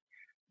race.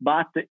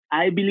 But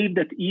I believe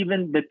that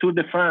even the Tour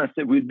de France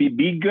will be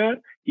bigger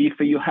if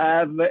you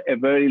have a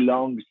very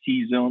long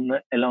season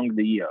along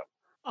the year.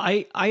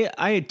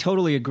 I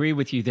totally agree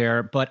with you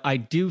there, but I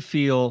do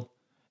feel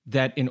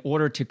that in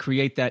order to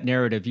create that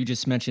narrative, you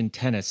just mentioned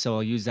tennis, so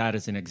I'll use that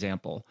as an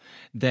example,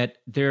 that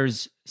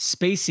there's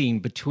spacing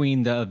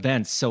between the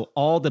events, so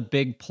all the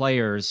big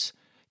players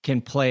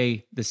can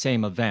play the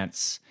same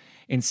events.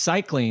 In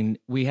cycling,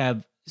 we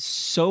have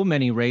so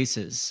many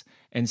races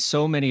and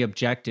so many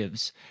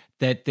objectives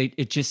that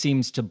it just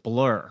seems to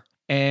blur.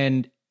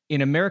 And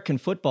in American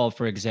football,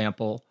 for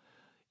example,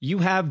 you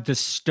have the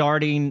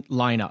starting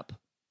lineup.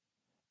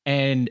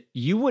 And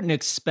you wouldn't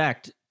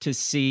expect to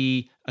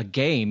see a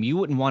game. You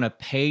wouldn't want to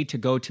pay to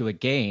go to a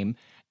game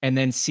and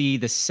then see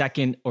the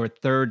second or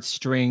third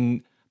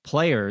string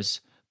players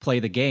play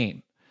the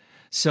game.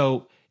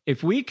 So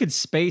if we could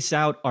space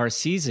out our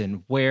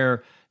season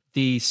where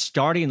the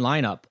starting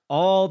lineup,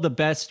 all the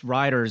best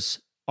riders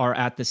are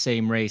at the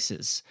same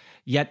races,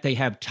 yet they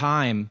have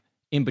time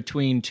in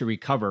between to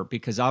recover,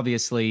 because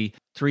obviously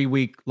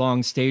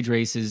 3-week-long stage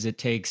races, it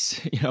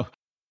takes,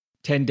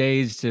 10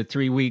 days to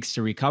 3 weeks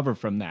to recover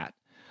from that.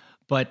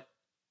 But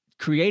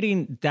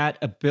creating that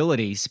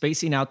ability,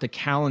 spacing out the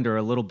calendar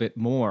a little bit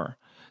more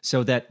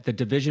so that the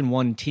Division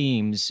I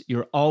teams,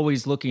 you're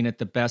always looking at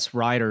the best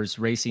riders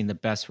racing the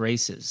best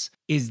races.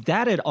 Is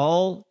that at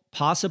all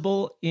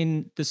possible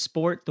in the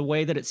sport, the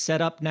way that it's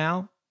set up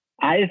now?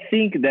 I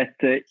think that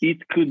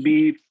it could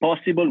be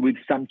possible with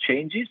some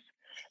changes.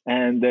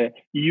 And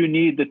you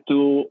need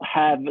to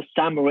have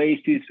some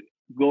races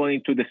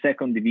going to the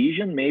second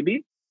division,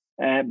 maybe.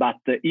 But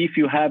if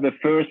you have a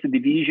first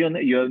division,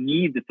 you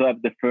need to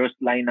have the first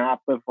lineup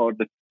for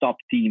the top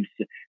teams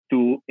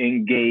to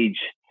engage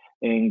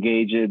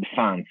the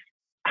fans.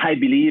 I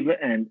believe,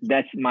 and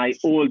that's my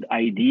old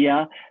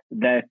idea,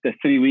 that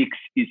 3 weeks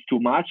is too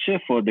much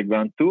for the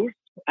Grand Tour.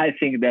 I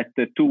think that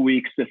 2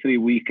 weeks, 3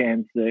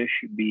 weekends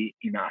should be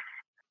enough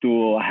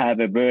to have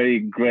a very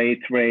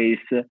great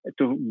race,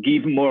 to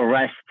give more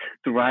rest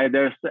to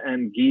riders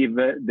and give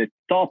the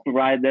top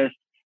riders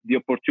the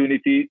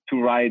opportunity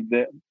to ride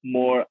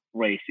more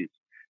races.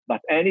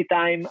 But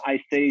anytime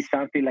I say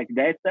something like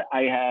that,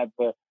 I have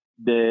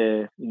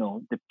the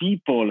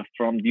people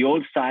from the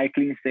old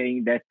cycling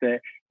saying that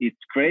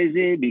it's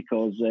crazy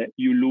because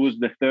you lose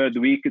the third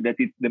week, that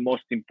it's the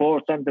most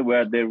important,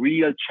 where the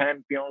real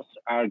champions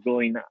are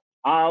going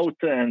out.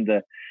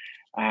 And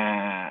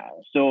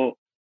so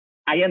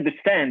I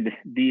understand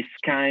this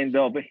kind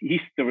of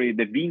history,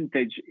 the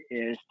vintage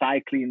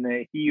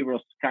cycling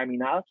heroes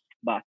coming out,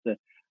 but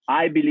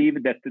I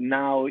believe that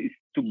now is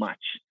too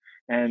much.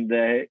 And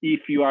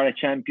if you are a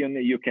champion,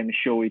 you can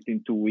show it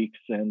in 2 weeks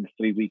and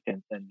 3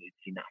 weekends, and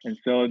it's enough. And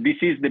so this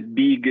is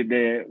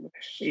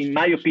in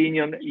my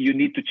opinion, you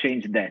need to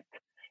change that.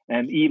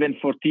 And even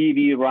for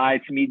TV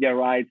rights, media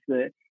rights,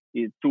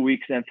 2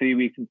 weeks and 3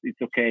 weeks,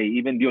 it's okay.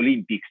 Even the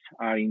Olympics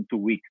are in 2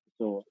 weeks.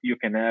 So you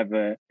can have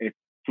a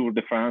Tour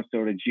de France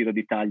or a Giro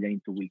d'Italia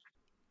in 2 weeks.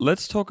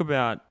 Let's talk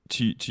about,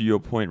 to your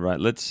point, right?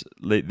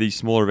 These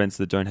smaller events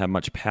that don't have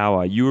much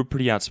power. You were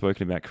pretty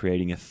outspoken about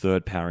creating a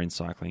third power in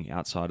cycling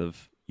outside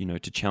of,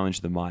 to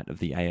challenge the might of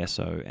the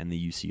ASO and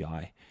the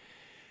UCI.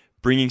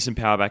 Bringing some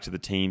power back to the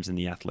teams and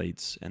the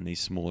athletes and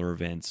these smaller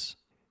events.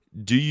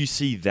 Do you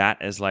see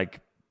that as like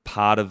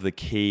part of the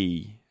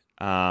key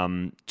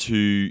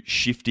to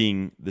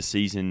shifting the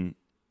season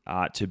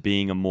to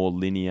being a more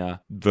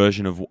linear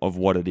version of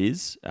what it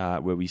is,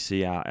 where we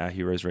see our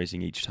heroes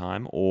racing each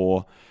time?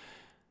 Or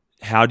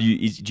how do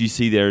you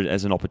see there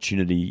as an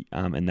opportunity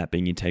and that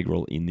being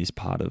integral in this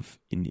part of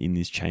in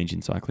this change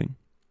in cycling?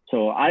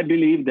 So I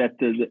believe that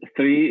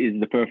 3 is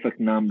the perfect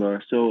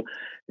number. So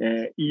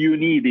you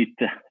need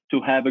it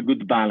to have a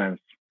good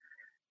balance,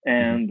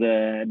 and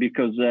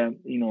because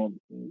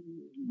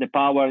the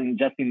power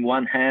just in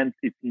one hand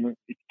it's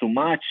too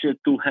much.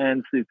 2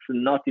 hands it's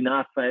not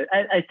enough.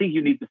 I think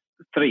you need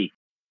 3.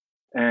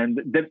 And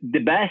the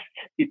best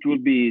it will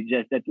be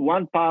just that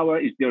one power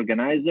is the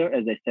organizer,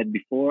 as I said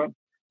before.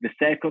 The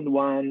second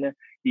one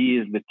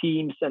is the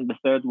teams, and the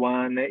third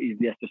one is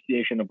the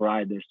association of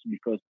riders,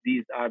 because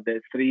these are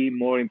the 3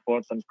 more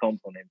important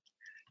components.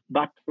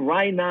 But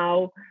right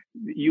now,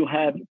 you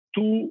have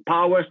two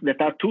powers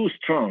that are too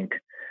strong.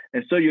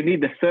 And so you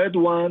need the third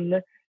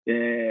one,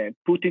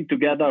 putting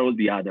together all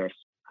the others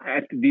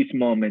at this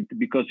moment,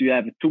 because you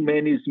have too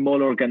many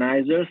small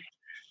organizers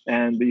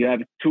and you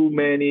have too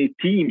many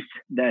teams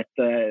that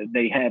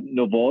they have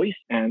no voice.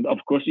 And of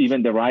course,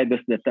 even the riders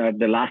that are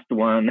the last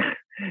one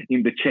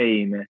in the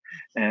chain.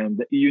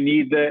 And you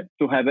need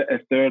to have a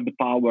third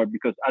power,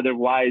 because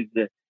otherwise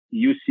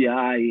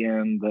UCI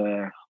and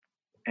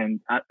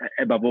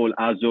above all,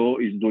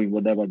 ASO is doing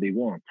whatever they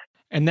want.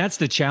 And that's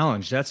the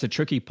challenge. That's the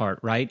tricky part,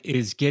 right?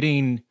 Is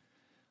getting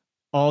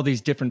all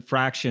these different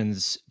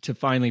fractions to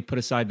finally put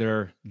aside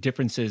their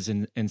differences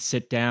and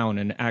sit down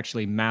and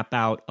actually map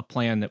out a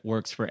plan that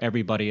works for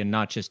everybody and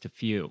not just a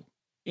few.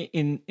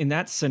 In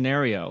that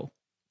scenario,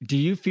 do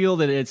you feel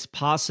that it's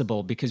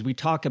possible, because we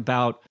talk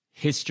about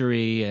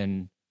history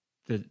and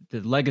the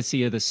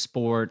legacy of the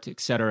sport,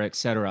 et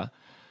cetera,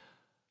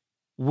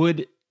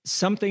 would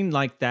something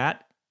like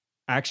that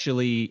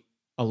actually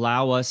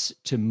allow us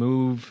to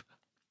move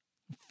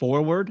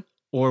forward?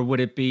 Or would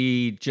it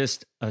be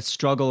just a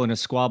struggle and a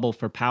squabble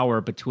for power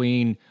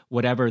between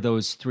whatever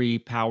those three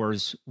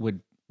powers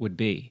would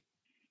be?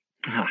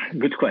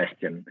 Good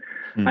question.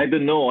 I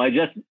don't know. I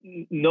just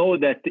know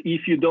that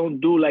if you don't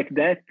do like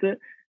that,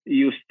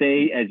 you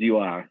stay as you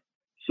are.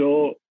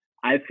 So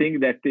I think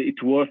that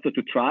it's worth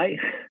to try,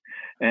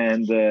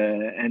 and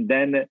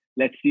then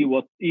let's see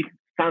what if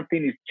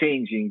something is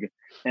changing.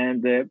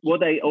 And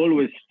what I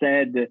always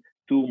said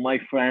to my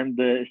friend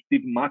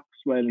Steve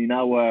Maxwell in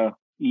our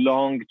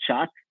long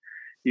chat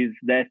is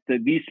that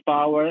this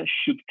power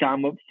should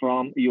come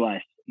from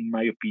US, in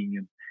my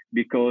opinion,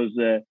 because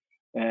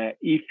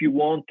if you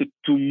want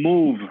to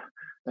move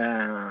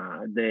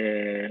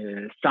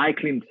the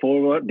cycling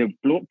forward, the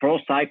pro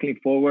cycling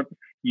forward,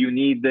 you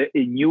need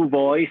a new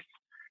voice,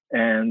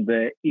 and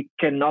it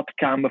cannot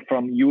come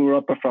from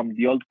Europe, from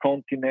the old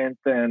continent,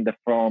 and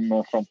from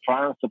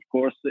France. Of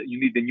course, you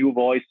need a new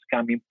voice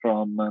coming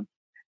from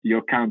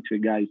your country,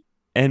 guys.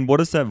 And what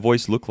does that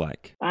voice look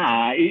like?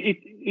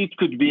 It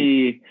could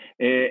be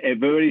a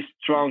very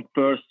strong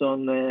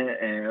person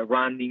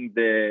running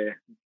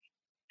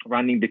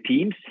the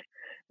teams,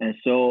 and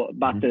so,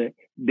 but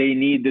they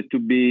need to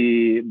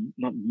be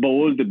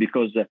bold,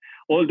 because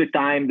all the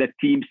time the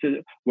teams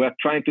were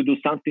trying to do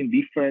something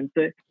different.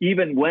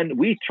 Even when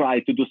we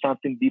try to do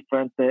something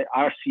different,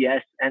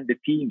 RCS and the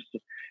teams,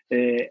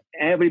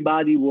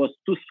 everybody was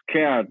too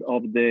scared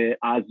of the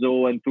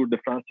ASO and Tour de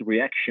France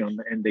reaction,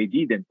 and they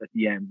didn't at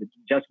the end,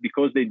 just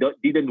because they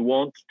didn't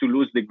want to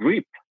lose the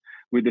grip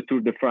with the Tour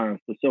de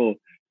France. So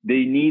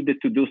they needed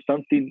to do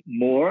something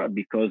more,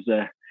 because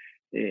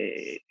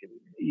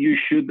you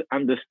should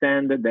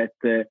understand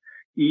that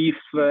if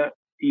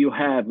you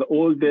have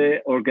all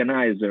the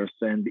organizers,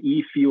 and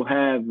if you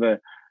have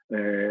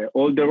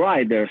all the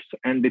riders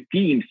and the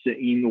teams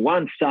in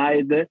one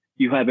side,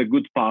 you have a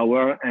good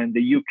power, and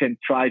you can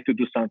try to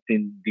do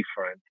something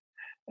different.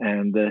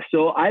 And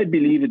so I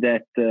believe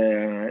that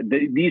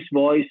this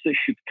voice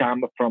should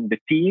come from the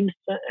teams,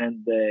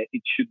 and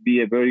it should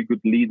be a very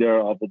good leader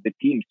of the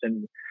teams.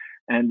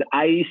 And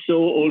I saw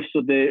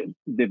also the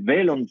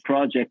Velon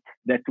project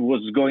that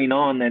was going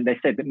on, and I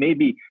said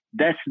maybe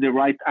that's the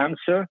right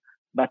answer,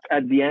 but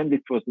at the end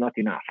it was not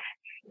enough.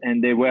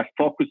 And they were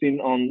focusing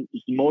on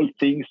small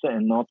things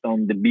and not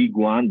on the big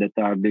one that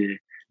are the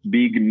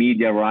big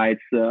media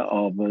rights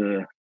of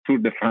Tour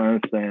de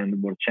France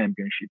and World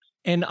Championships.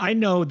 And I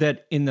know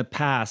that in the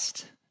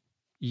past,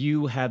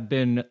 you have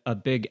been a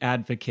big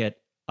advocate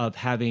of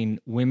having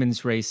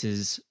women's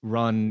races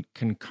run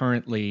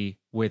concurrently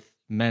with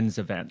men's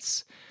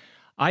events.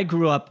 I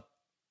grew up,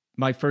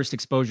 my first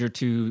exposure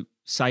to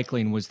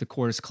cycling was the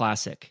Coors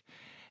Classic.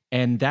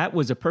 And that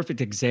was a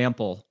perfect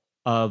example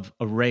of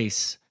a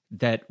race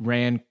that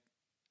ran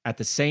at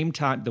the same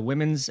time, the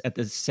women's at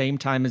the same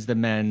time as the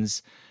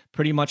men's,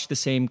 pretty much the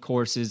same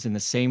courses in the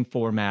same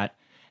format.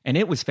 And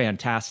it was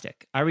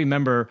fantastic. I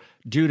remember,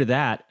 due to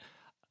that,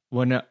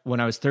 when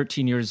I was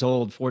 13 years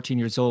old, 14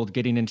 years old,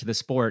 getting into the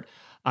sport,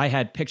 I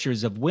had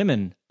pictures of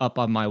women up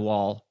on my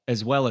wall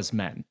as well as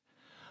men.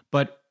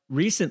 But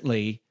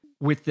recently,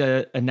 with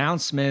the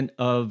announcement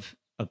of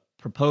a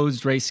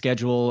proposed race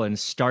schedule and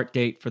start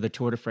date for the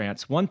Tour de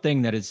France, one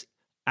thing that is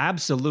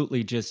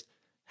absolutely just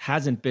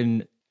hasn't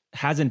been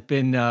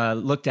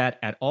looked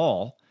at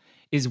all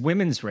is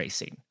women's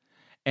racing.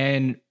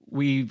 And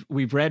we've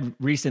read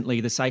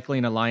recently, the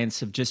Cycling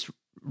Alliance have just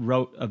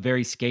wrote a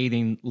very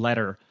scathing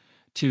letter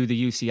to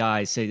the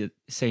UCI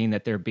saying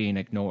that they're being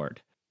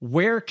ignored.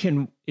 Where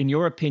can, in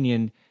your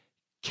opinion,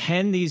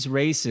 can these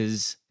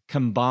races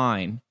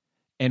combine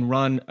and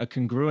run a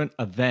congruent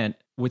event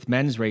with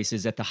men's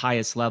races at the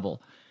highest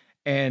level,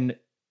 and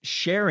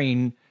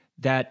sharing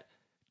that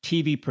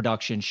TV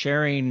production,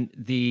 sharing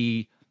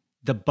the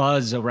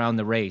buzz around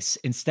the race,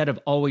 instead of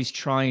always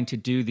trying to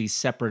do these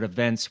separate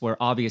events where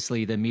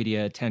obviously the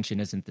media attention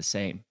isn't the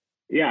same?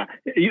 Yeah,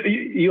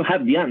 you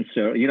have the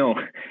answer. You know,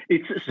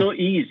 it's so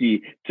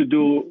easy to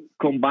do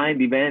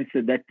combined events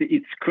that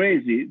it's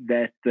crazy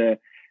that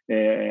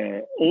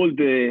all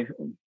the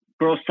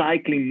pro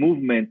cycling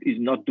movement is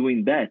not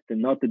doing that,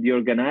 and not the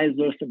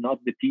organizers, not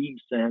the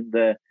teams, and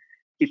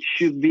it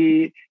should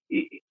be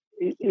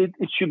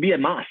a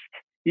must.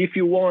 If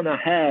you want to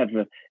have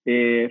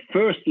a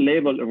first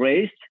level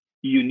race,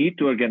 you need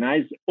to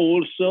organize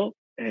also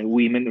a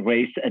women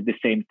race at the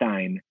same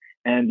time.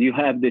 And you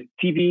have the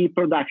TV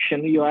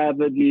production, you have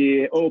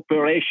the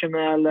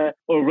operational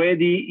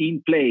already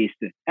in place.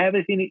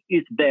 Everything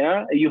is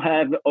there. You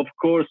have, of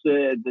course,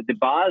 the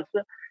buzz.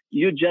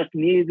 You just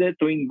need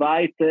to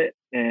invite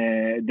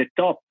the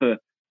top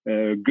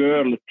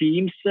girl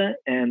teams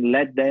and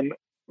let them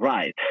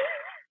ride.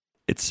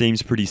 It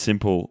seems pretty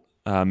simple,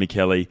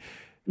 Michele.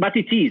 But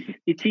it is.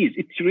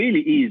 It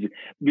really is.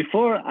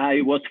 Before I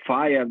was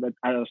fired at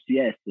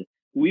RCS,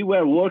 we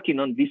were working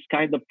on this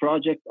kind of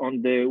project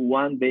on the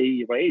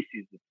one-day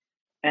races.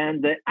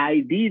 And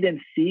I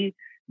didn't see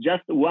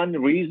just one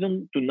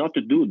reason to not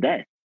do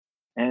that.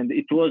 And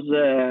it was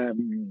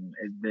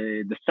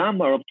the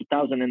summer of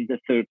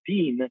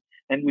 2013.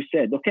 And we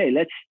said, okay,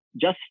 let's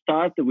just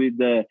start with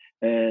Le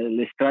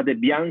Strade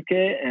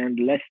Bianche, and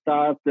let's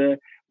start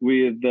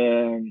with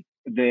the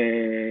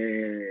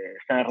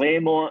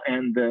Sanremo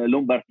and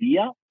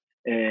Lombardia.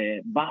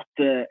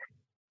 But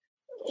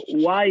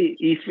why,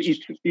 if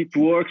it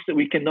works,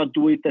 we cannot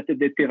do it at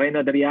the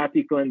Tirreno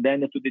Adriatico and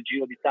then to the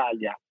Giro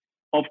d'Italia?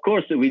 Of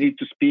course, we need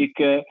to speak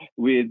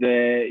with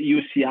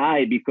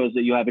UCI, because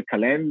you have a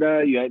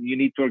calendar. You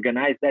need to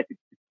organize that.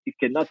 It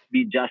cannot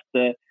be just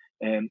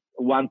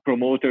one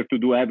promoter to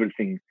do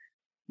everything.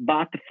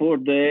 But for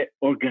the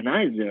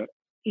organizer,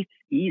 it's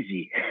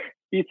easy.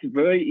 It's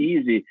very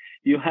easy.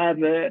 You have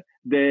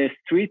the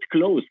street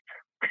closed.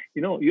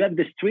 You have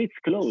the streets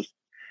closed.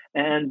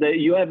 And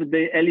you have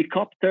the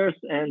helicopters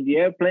and the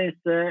airplanes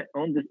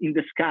in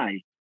the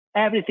sky.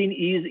 Everything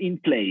is in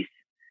place.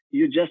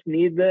 You just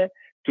need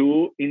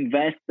to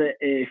invest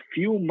a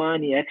few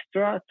money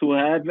extra to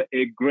have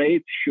a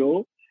great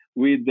show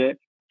with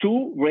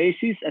two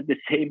races at the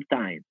same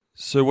time.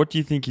 So what do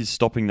you think is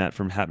stopping that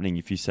from happening?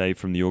 If you say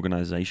from the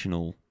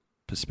organizational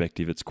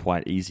perspective, it's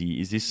quite easy.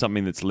 Is this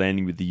something that's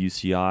landing with the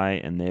UCI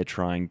and they're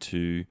trying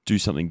to do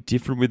something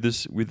different with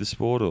the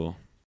sport, or?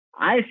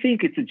 I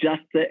think it's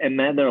just a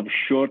matter of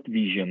short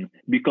vision,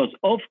 because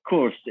of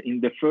course, in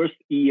the first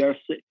years,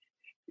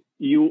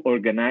 you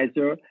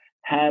organizer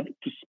have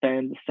to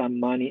spend some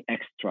money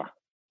extra,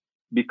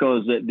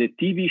 because the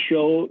TV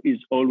show is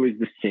always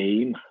the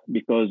same,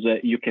 because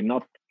you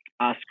cannot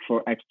ask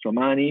for extra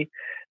money,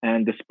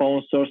 and the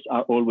sponsors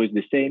are always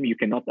the same. You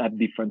cannot have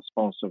different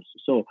sponsors.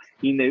 So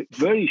in a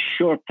very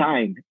short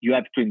time, you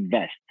have to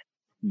invest.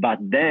 But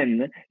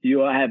then you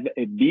have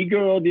a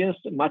bigger audience,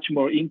 much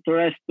more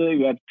interest.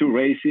 You have two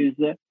races,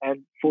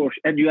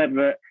 and you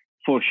have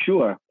for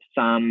sure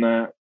some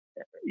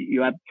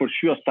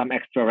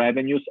extra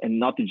revenues, and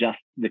not just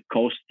the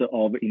cost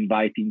of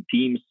inviting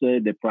teams,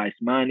 the prize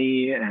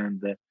money,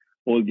 and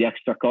all the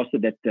extra costs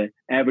that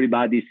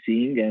everybody's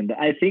seeing. And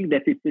I think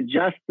that it's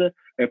just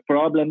a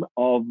problem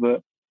of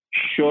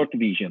short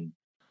vision.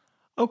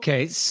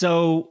 Okay,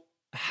 so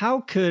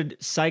how could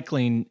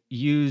cycling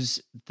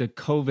use the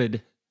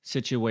COVID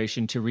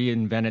situation to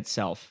reinvent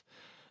itself,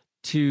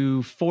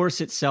 to force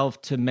itself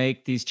to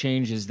make these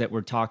changes that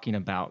we're talking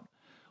about,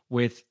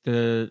 with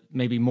the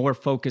maybe more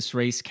focused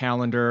race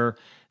calendar,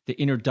 the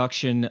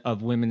introduction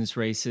of women's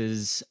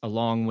races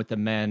along with the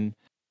men?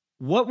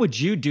 What would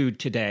you do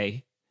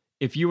today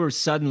if you were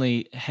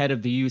suddenly head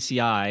of the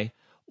UCI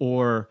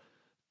or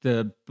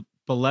the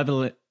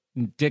benevolent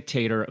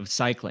dictator of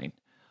cycling?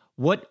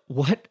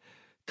 What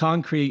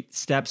concrete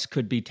steps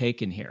could be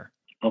taken here?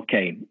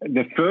 Okay,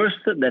 the first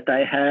that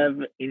I have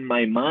in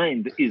my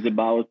mind is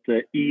about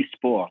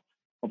esports,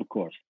 of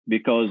course,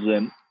 because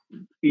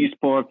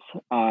esports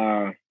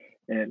are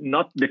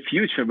not the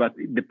future, but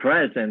the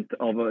present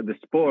of the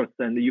sports,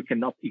 and you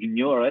cannot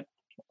ignore it.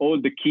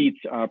 All the kids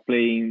are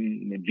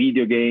playing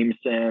video games,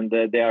 and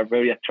they are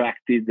very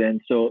attractive, and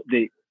so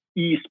the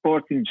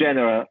esports in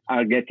general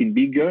are getting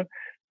bigger.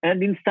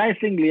 And in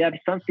cycling, we have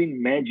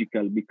something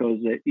magical, because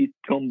it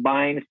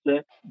combines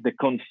the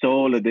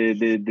console,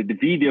 the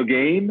video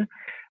game,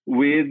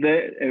 with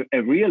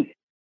a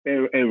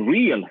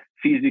real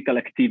physical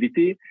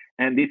activity,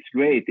 and it's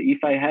great.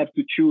 If I have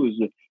to choose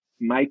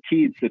my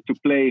kids to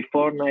play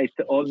Fortnite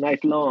all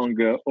night long,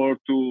 or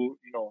to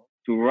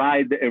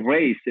ride a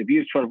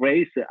virtual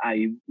race,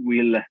 I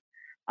will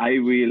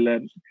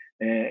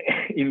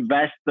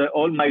invest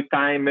all my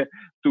time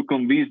to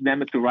convince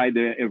them to ride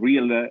a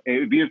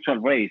virtual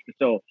race.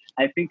 So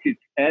I think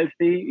it's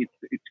healthy,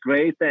 it's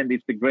great, and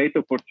it's a great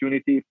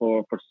opportunity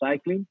for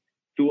cycling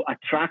to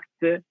attract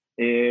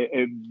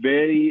a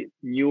very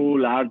new,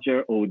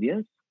 larger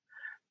audience.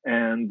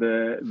 And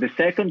the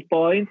second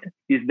point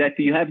is that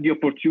you have the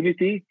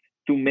opportunity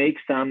to make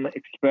some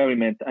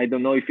experiment. I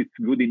don't know if it's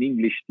good in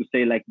English to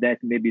say like that.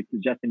 Maybe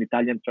it's just an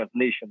Italian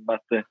translation,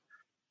 but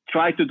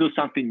try to do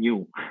something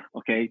new,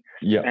 okay?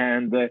 Yeah.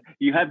 And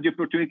you have the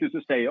opportunity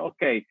to say,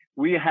 okay,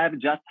 we have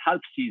just half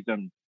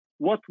season.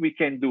 What we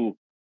can do?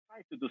 Try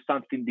try to do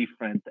something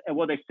different. And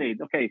what I said,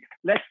 okay,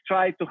 let's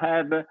try to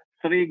have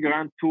 3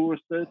 Grand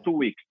Tours 2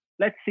 weeks.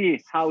 Let's see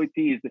how it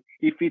is.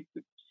 If it's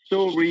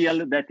so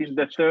real that in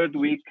the 3rd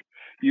week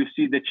you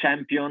see the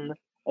champion,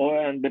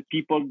 and the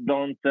people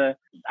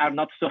are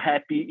not so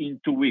happy in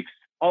 2 weeks.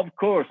 Of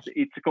course,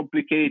 it's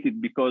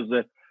complicated because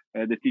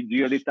the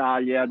Giro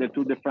d'Italia, the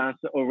Tour de France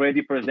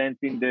already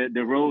presenting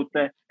the route,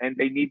 and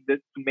they need to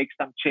make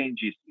some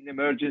changes. In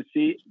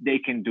emergency, they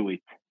can do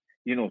it,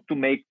 to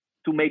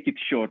make it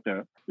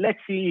shorter. Let's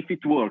see if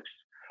it works.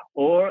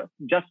 Or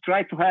just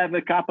try to have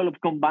a couple of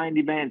combined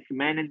events,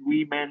 men and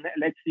women.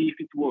 Let's see if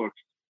it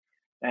works.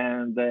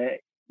 And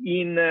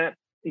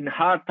in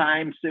hard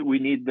times, we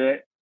need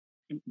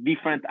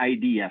different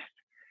ideas.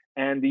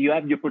 And you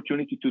have the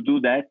opportunity to do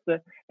that.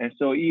 And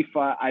so if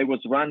I was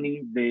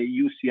running the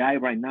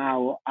UCI right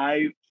now,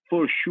 I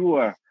for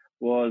sure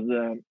was,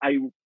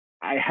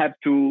 I have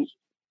to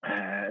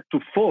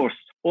force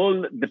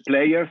all the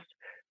players,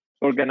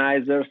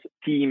 organizers,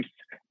 teams,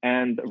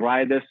 and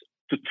riders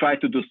to try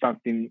to do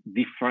something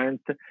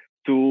different,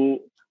 to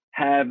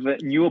have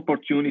new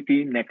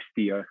opportunity next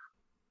year.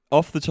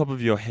 Off the top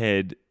of your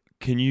head,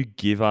 can you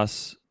give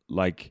us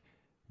like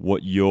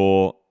what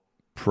your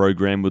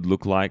program would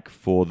look like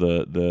for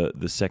the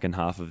second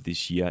half of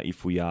this year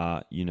if we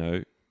are,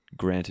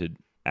 granted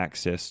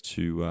access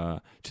to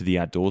the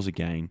outdoors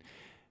again?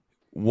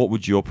 What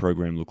would your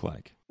program look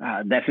like?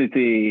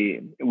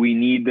 Definitely, we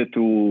need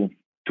to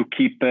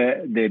keep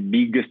the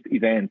biggest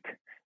event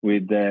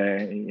with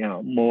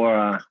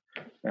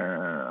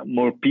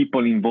more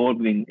people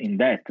involved in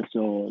that.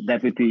 So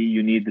definitely,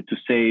 you need to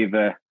save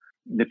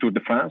the Tour de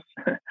France,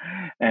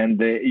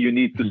 and you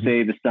need to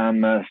save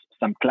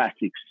some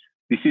classics.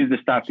 This is the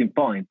starting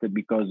point,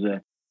 because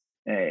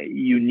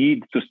you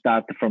need to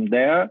start from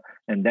there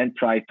and then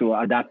try to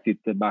adapt it.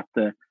 But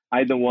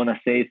I don't want to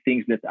say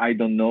things that I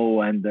don't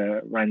know. And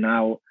right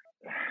now,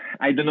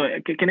 I don't know.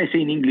 Can I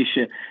say in English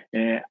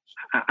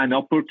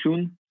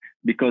inopportune?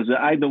 Because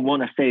I don't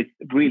want to say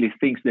really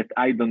things that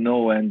I don't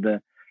know. And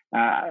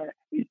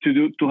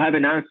to have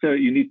an answer,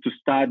 you need to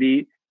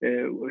study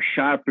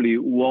sharply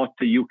what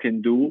you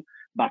can do.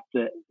 But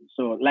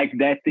so like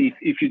that,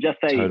 if you just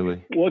say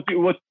totally.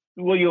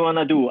 what you want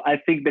to do, I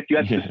think that you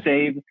have to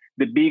save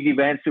the big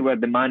events where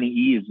the money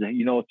is,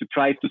 to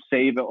try to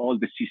save all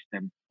the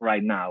system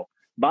right now,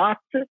 but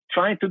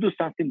trying to do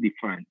something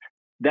different.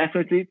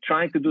 Definitely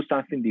trying to do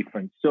something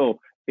different. So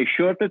a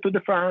shorter Tour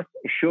de France,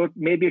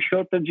 maybe a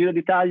shorter Giro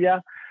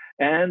d'Italia,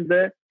 and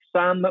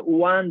some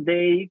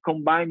one-day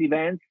combined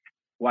events.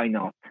 Why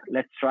not?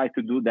 Let's try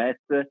to do that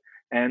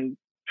and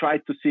try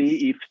to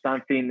see if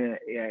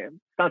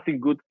something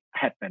good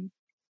happens.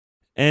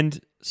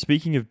 And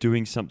speaking of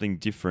doing something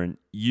different,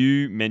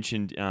 you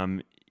mentioned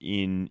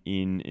in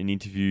an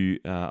interview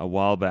a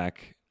while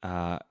back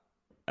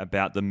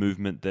about the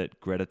movement that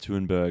Greta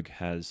Thunberg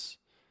has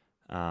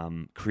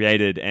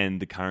created and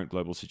the current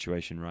global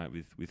situation, right,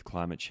 with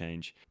climate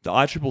change. The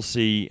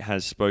ICCC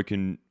has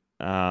spoken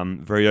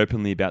very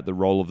openly about the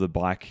role of the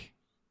bike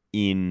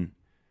in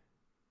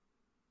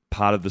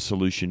part of the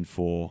solution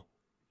for,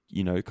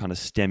 kind of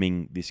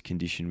stemming this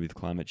condition with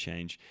climate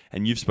change.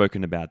 And you've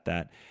spoken about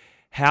that.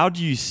 How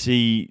do you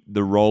see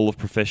the role of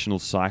professional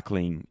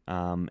cycling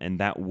and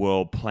that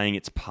world playing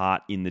its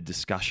part in the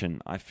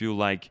discussion? I feel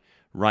like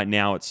right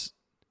now it's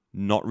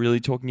not really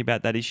talking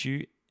about that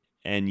issue,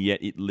 and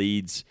yet it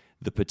leads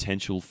the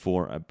potential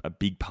for a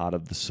big part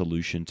of the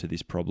solution to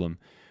this problem.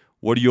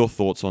 What are your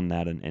thoughts on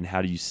that, and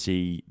how do you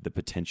see the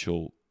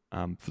potential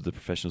for the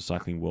professional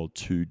cycling world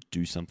to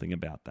do something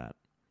about that?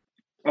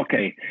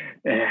 Okay.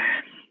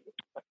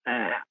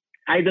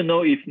 I don't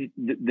know if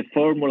the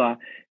formula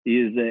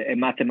is a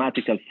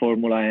mathematical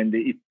formula and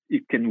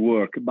it can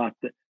work, but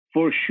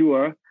for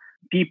sure,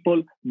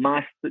 people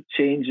must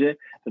change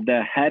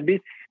their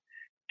habits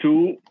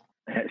to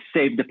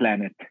save the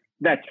planet.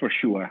 That's for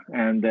sure.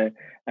 And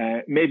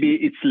maybe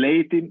it's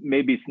late,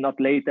 maybe it's not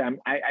late.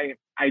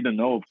 I don't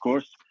know, of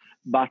course,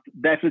 but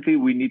definitely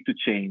we need to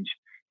change.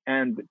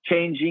 And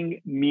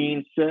changing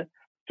means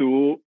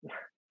to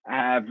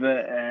have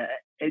a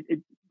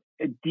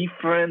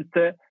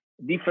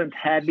different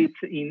habits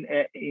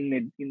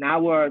in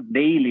our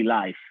daily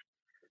life.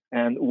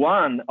 And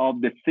one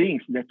of the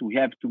things that we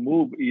have to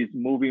move is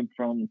moving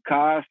from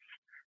cars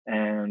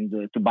and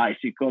to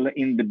bicycle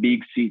in the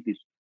big cities.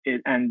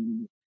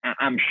 And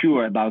I'm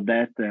sure about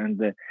that. And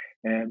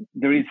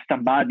there is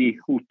somebody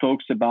who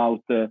talks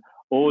about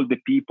all the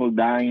people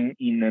dying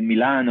in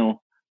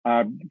Milano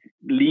are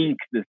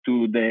linked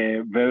to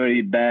the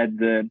very bad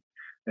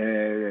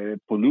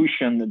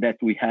pollution that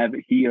we have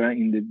here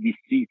in this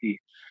city.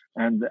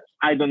 And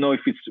I don't know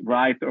if it's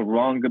right or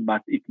wrong,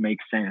 but it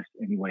makes sense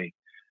anyway.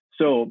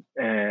 So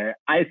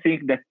I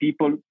think that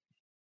people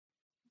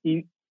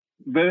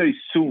very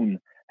soon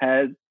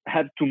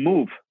have to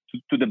move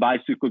to the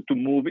bicycle, to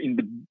move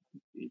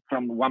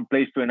from one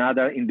place to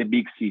another in the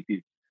big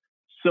cities.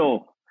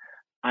 So,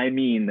 I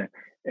mean,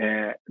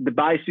 the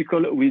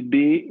bicycle will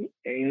be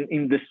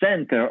in the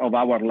center of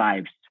our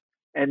lives.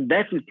 And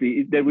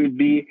definitely there will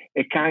be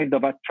a kind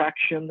of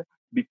attraction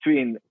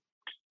between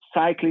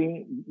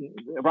cycling,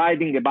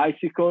 riding a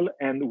bicycle,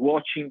 and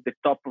watching the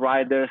top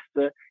riders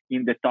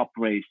in the top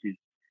races.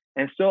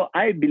 And so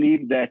I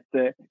believe that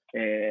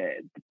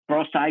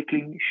pro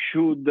cycling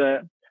should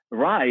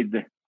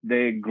ride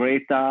the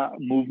Greta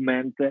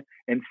movement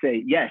and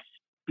say, yes,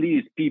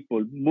 please,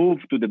 people, move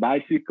to the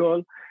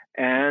bicycle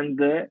and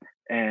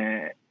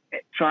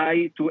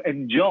try to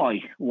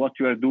enjoy what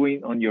you are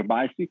doing on your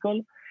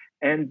bicycle.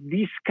 And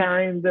this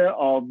kind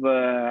of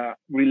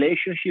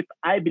relationship,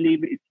 I believe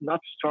it's not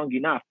strong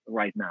enough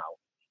right now.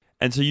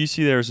 And so you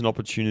see there as an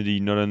opportunity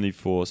not only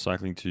for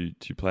cycling to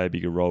play a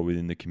bigger role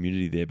within the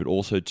community there, but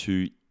also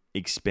to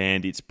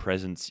expand its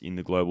presence in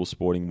the global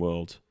sporting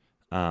world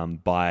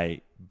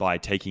by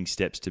taking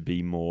steps to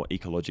be more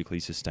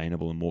ecologically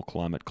sustainable and more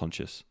climate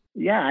conscious.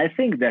 Yeah, I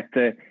think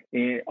that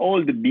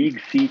all the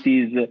big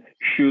cities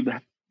should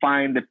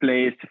find a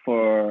place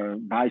for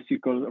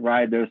bicycle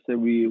riders.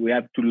 We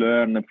have to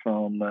learn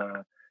from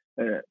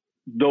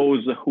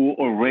those who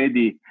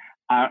already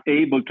are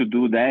able to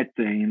do that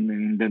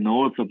in the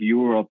north of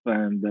Europe.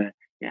 And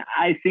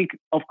I think,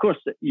 of course,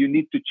 you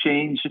need to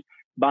change,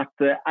 but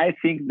I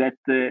think that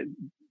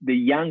the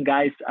young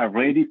guys are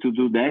ready to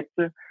do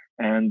that.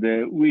 And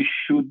we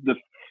should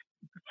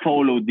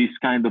follow this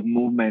kind of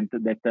movement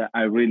that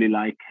I really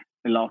like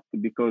a lot,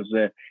 because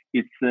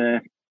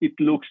it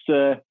looks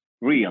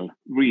real,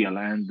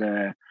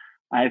 and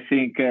I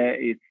think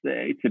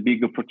it's a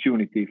big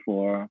opportunity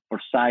for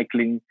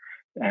cycling,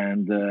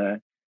 and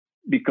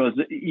because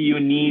you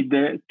need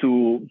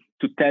to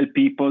tell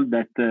people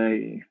that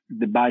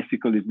the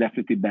bicycle is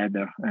definitely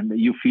better, and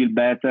you feel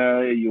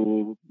better,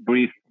 you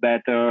breathe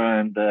better,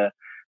 and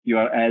you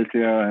are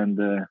healthier,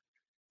 and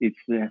it's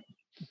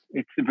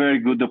a very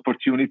good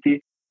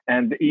opportunity.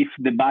 And if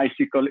the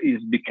bicycle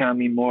is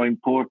becoming more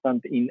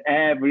important in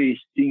every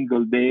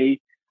single day,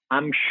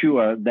 I'm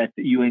sure that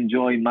you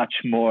enjoy much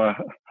more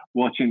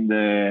watching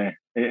the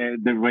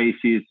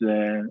races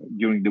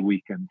during the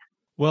weekend.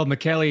 Well,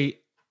 Michele,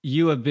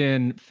 you have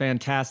been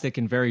fantastic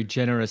and very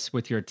generous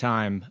with your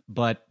time.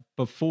 But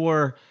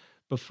before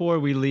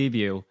we leave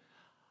you,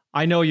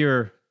 I know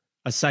you're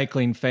a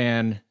cycling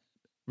fan,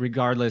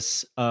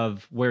 regardless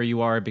of where you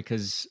are,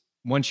 because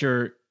once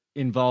you're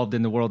involved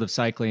in the world of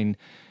cycling,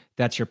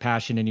 that's your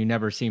passion, and you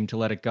never seem to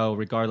let it go,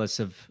 regardless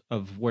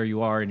of where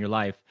you are in your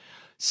life.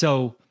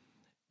 So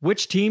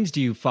which teams do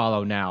you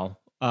follow now?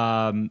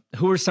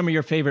 Who are some of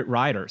your favorite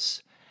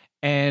riders?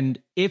 And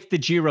if the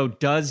Giro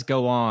does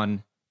go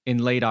on in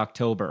late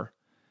October,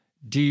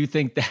 do you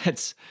think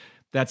that's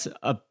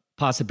a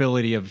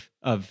possibility of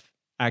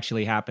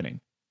actually happening?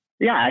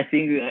 Yeah, I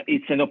think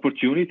it's an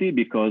opportunity,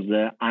 because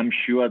I'm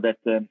sure that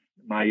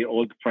my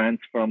old friends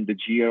from the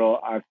Giro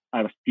are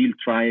still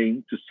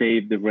trying to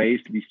save the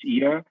race this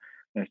year.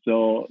 And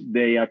so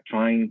they are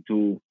trying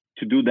to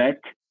do that.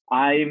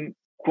 I'm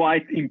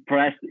quite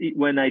impressed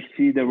when I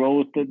see the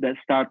road that's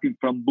starting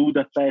from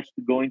Budapest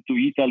going to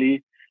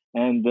Italy.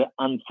 And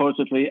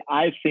unfortunately,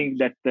 I think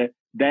that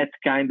that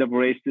kind of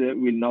race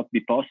will not be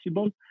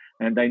possible.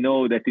 And I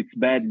know that it's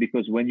bad,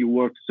 because when you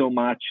work so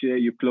much,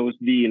 you close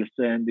deals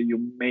and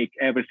you make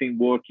everything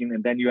working,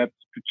 and then you have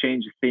to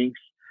change things.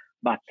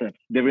 But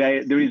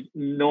there is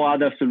no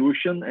other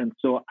solution. And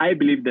so I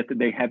believe that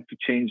they have to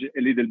change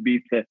a little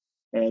bit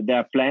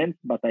their plans,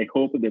 but I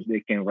hope that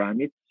they can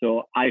run it.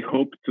 So I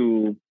hope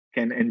to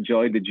can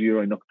enjoy the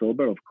Giro in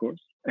October, of course.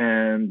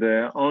 And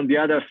on the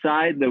other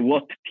side,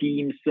 what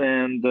teams,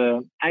 and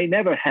I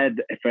never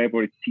had a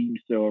favorite teams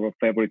or a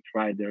favorite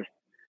riders,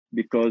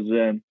 because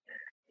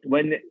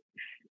when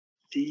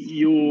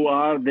you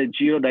are the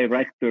Giro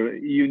director,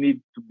 you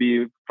need to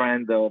be a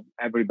friend of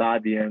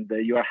everybody, and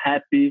you are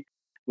happy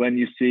when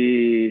you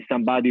see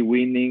somebody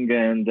winning,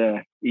 and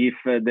if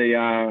they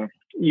are,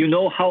 you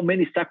know how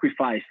many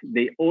sacrifice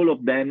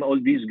all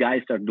these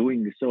guys are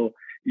doing. So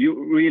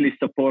you really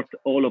support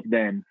all of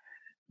them.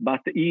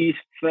 But if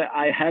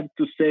I have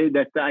to say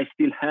that I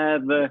still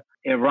have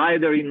a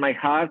rider in my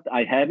heart,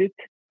 I have it.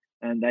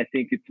 And I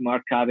think it's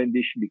Mark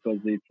Cavendish, because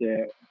it's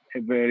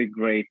a very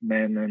great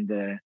man,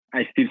 and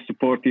I still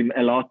support him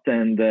a lot.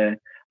 And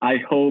I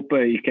hope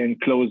he can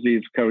close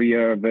his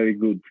career very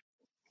good.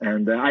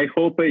 And I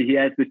hope he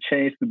has the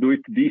chance to do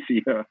it this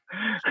year,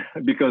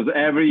 because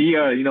every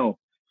year,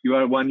 you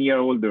are 1 year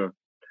older.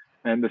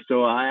 And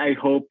so I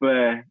hope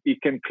he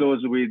can close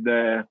with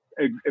a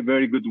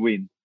very good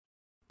win.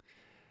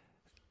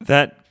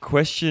 That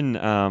question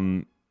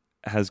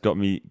has got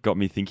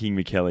me thinking,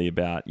 Michele,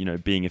 about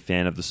being a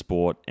fan of the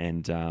sport,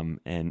 and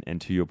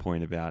to your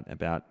point about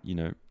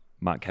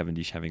Mark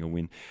Cavendish having a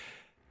win.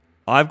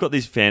 I've got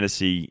this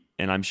fantasy,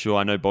 and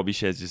I know Bobby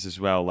shares this as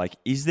well. Like,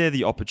 is there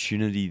the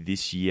opportunity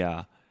this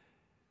year,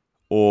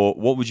 or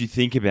what would you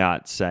think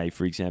about, say,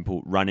 for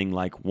example, running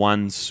like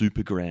one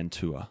Super Grand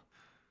Tour,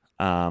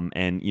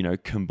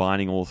 and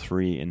combining all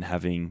three and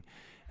having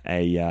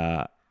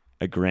a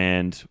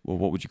grand, well,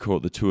 what would you call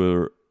it? The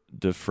Tour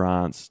de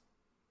France,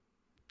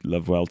 La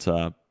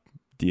Vuelta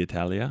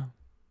d'Italia.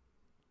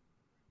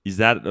 Is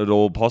that at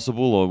all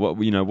possible, or what?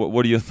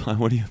 What are your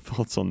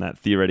thoughts on that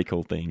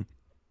theoretical thing?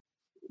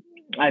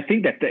 I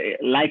think that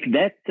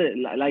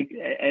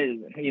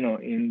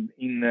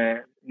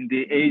in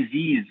the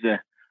AZ's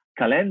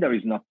calendar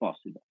is not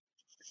possible.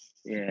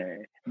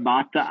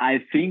 But I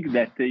think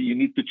that you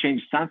need to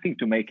change something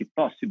to make it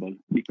possible,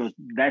 because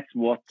that's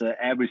what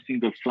every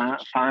single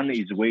fan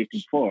is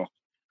waiting for.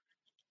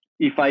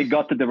 If I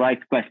got the right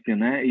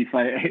question, if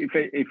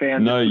I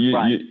understood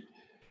right.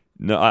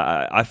 No,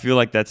 I feel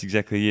like that's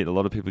exactly it. A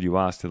lot of people you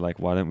ask, they're like,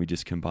 why don't we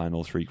just combine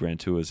all 3 Grand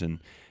Tours? And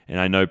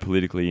I know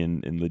politically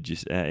and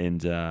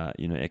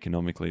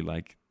economically,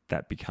 like,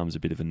 that becomes a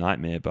bit of a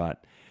nightmare,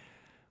 but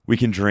we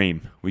can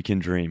dream. We can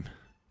dream.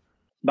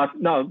 But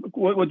no,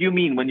 what do you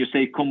mean when you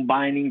say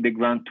combining the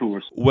Grand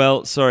Tours?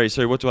 Well, sorry.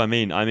 So what do I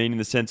mean? I mean in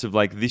the sense of,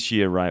 like, this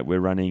year, right, we're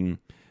running,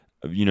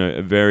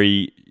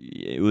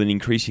 an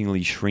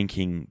increasingly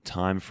shrinking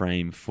time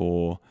frame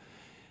for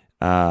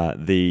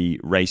the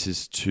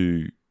races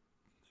to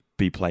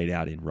be played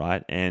out in,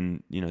 right?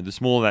 And the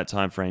smaller that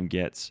time frame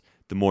gets,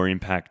 the more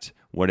impact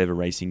whatever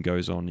racing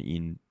goes on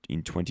in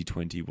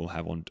 2020 will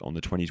have on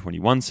the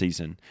 2021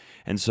 season.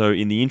 And so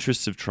in the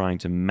interests of trying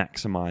to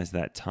maximize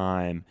that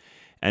time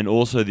and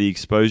also the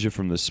exposure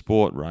from the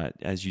sport, right,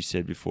 as you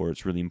said before,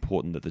 it's really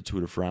important that the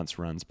Tour de France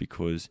runs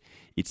because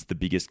it's the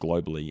biggest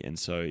globally. And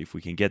so if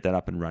we can get that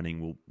up and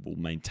running, we'll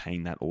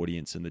maintain that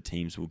audience and the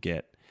teams will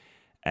get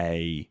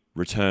a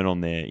return on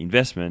their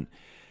investment.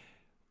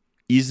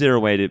 Is there a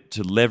way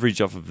to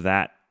leverage off of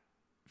that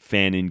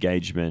fan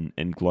engagement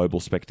and global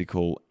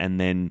spectacle and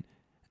then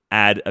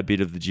add a bit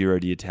of the Giro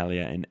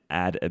d'Italia and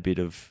add a bit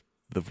of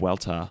the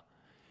Vuelta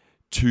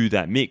to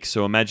that mix?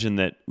 So imagine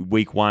that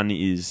week 1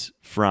 is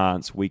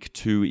France, week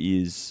 2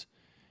 is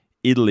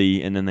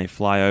Italy, and then they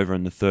fly over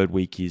and the third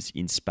week is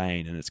in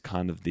Spain, and it's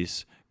kind of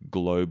this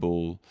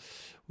global...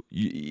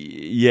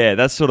 Yeah,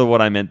 that's sort of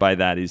what I meant by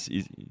that is...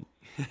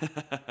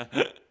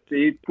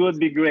 It could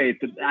be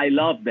great. I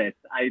love that.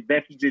 I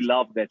definitely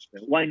love that.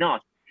 Why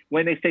not?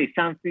 When I say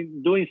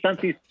doing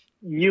something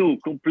new,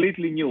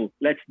 completely new,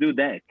 let's do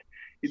that.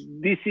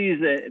 This is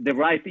the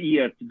right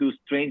year to do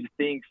strange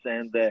things.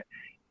 And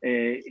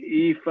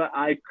if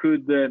I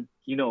could,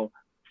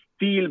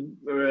 feel,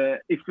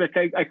 if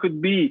I could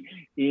be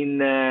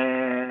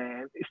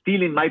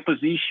still in my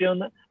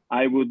position,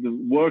 I would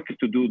work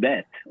to do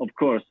that. Of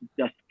course,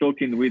 just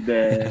talking with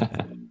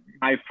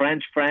my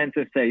French friends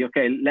and say,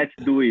 okay, let's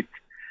do it.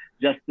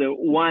 Just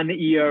 1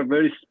 year,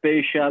 very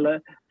special,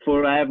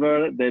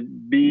 forever, the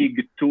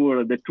big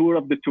tour, the tour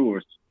of the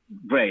tours.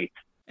 Great.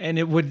 And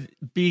it would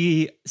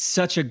be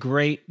such a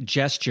great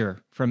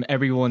gesture from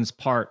everyone's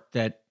part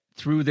that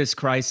through this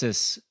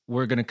crisis,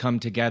 we're going to come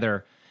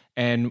together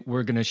and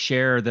we're going to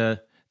share the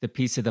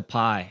piece of the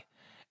pie.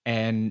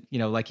 And,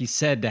 like you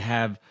said, to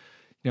have,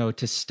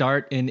 to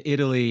start in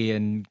Italy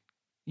and,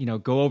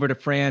 go over to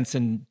France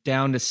and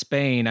down to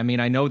Spain. I mean,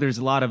 I know there's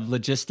a lot of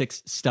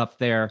logistics stuff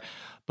there,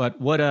 but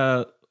what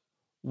a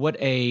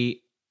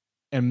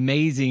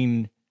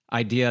amazing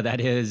idea that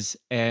is.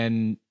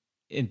 And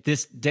in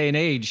this day and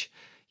age,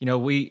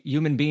 we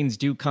human beings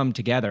do come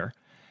together.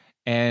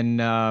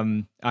 And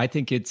I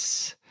think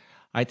it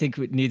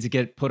needs to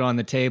get put on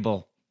the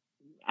table.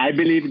 I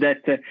believe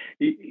that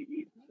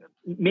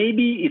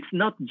maybe it's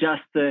not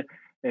just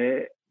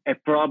a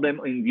problem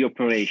in the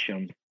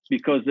operation,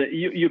 because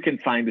you can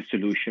find a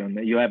solution.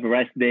 You have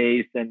rest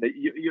days and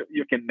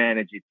you can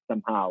manage it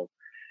somehow.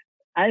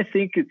 I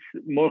think it's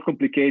more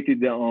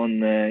complicated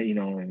on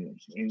in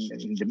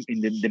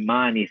the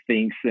money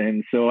things,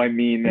 and so I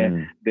mean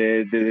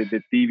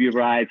the TV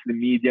rights, the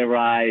media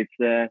rights,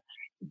 and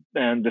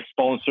the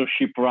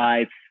sponsorship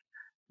rights.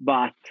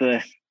 But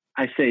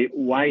I say,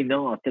 why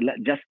not?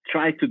 Just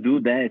try to do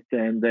that,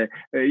 and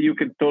you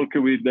can talk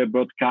with the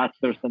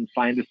broadcasters and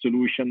find a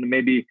solution.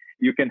 Maybe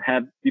you can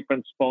have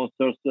different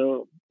sponsors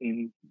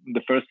in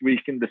the first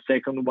week, in the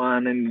second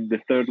one, and the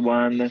third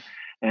one.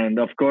 And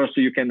of course,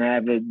 you can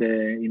have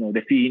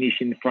the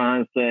finish in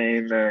France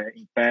and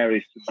in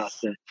Paris. But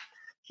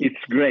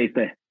it's great,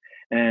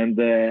 and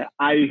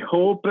I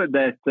hope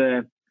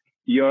that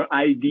your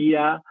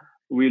idea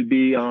will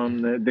be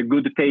on the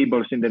good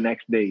tables in the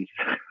next days.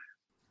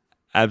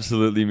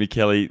 Absolutely,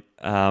 Michele.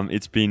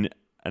 It's been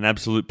an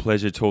absolute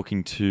pleasure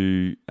talking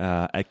to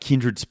a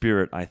kindred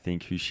spirit, I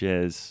think, who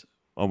shares.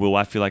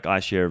 I feel like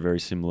I share a very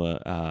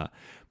similar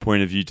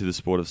point of view to the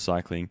sport of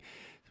cycling.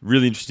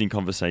 Really interesting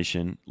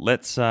conversation.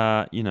 Let's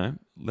put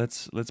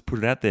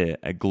it out there.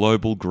 A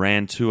global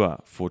grand tour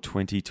for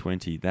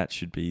 2020. That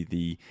should be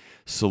the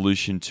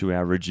solution to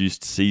our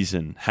reduced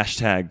season.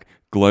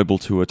 # Global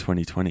Tour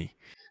 2020.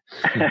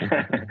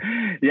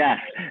 Yeah,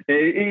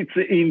 it's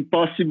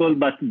impossible,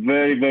 but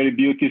very, very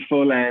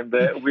beautiful. And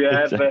we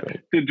have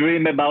to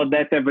dream about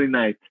that every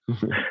night.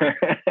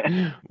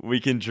 We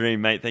can dream,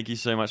 mate. Thank you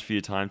so much for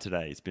your time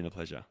today. It's been a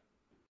pleasure.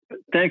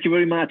 Thank you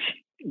very much.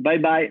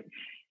 Bye-bye.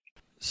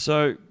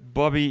 So,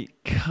 Bobby,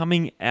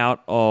 coming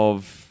out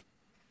of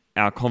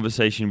our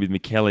conversation with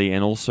Michele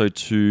and also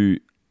to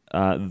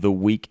the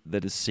week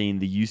that has seen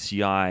the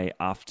UCI,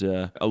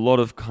 after a lot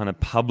of kind of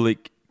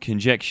public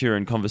conjecture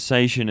and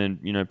conversation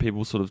and,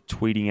 people sort of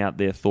tweeting out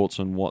their thoughts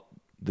on what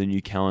the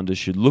new calendar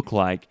should look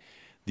like,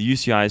 the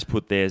UCI has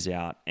put theirs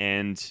out.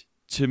 And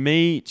to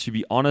me, to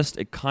be honest,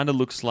 it kind of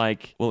looks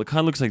like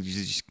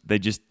they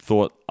just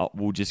thought,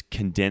 we'll just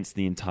condense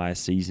the entire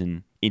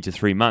season into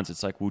 3 months.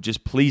 It's like, we'll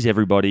just please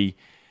everybody.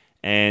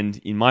 And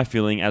in my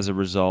feeling, as a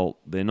result,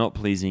 they're not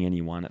pleasing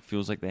anyone. It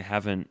feels like they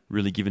haven't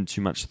really given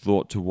too much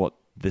thought to what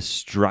the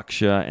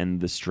structure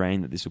and the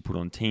strain that this will put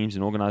on teams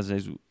and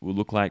organizers will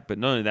look like. But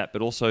not only that,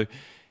 but also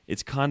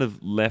it's kind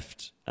of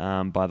left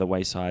by the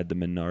wayside the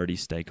minority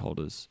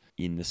stakeholders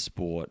in the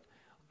sport.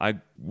 I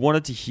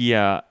wanted to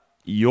hear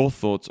your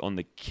thoughts on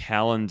the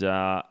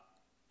calendar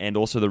and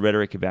also the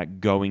rhetoric about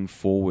going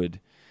forward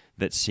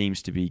that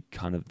seems to be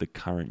kind of the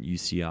current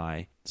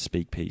UCI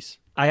speak piece.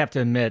 I have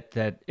to admit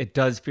that it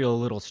does feel a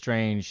little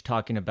strange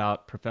talking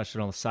about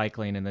professional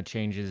cycling and the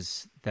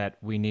changes that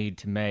we need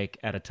to make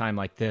at a time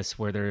like this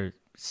where there's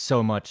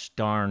so much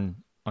darn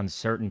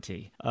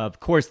uncertainty. Of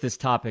course, this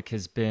topic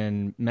has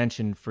been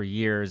mentioned for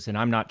years, and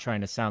I'm not trying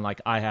to sound like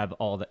I have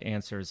all the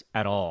answers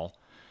at all,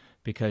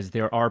 because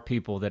there are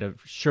people that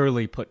have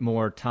surely put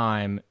more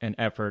time and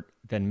effort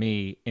than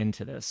me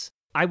into this.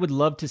 I would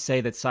love to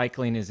say that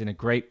cycling is in a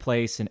great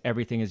place and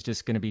everything is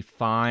just going to be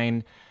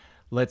fine.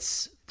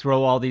 Let's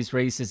throw all these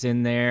races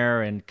in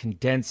there and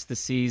condense the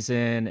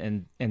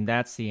season, and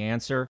that's the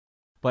answer.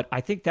 But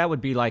I think that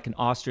would be like an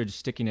ostrich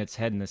sticking its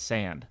head in the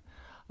sand.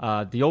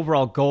 The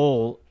overall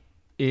goal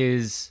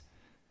is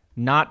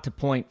not to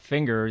point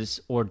fingers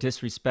or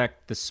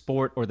disrespect the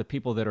sport or the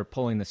people that are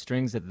pulling the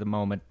strings at the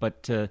moment,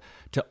 but to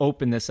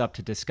open this up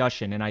to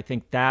discussion. And I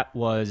think that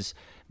was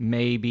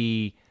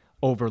maybe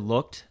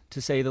overlooked,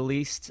 to say the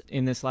least,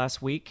 in this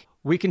last week.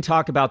 We can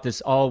talk about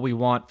this all we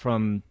want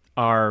from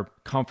our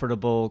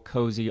comfortable,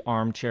 cozy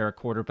armchair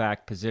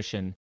quarterback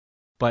position,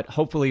 but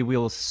hopefully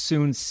we'll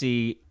soon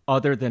see,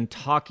 other than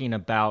talking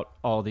about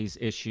all these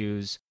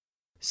issues,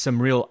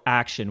 some real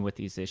action with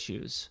these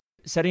issues.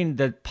 Setting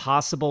the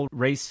possible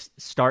race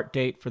start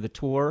date for the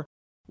Tour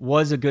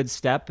was a good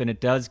step, and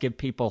it does give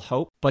people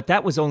hope, but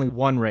that was only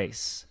one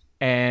race.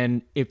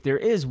 And if there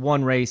is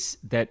one race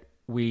that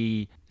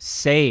we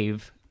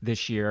save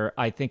this year,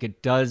 I think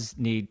it does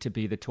need to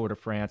be the Tour de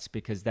France,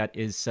 because that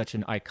is such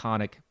an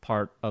iconic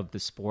part of the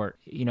sport.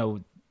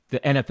 The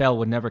NFL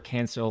would never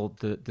cancel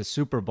the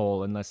Super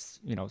Bowl unless,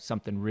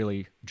 something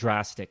really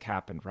drastic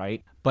happened,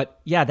 right? But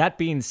yeah, that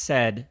being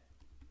said,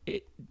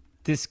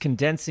 this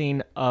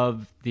condensing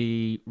of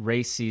the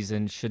race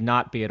season should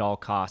not be at all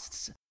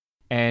costs.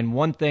 And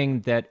one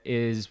thing that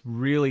is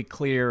really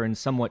clear and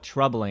somewhat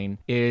troubling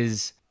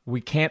is we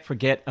can't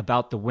forget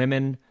about the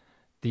women,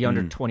 the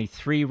under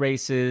 23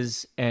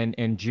 races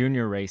and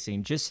junior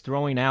racing. Just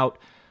throwing out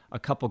a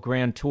couple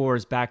grand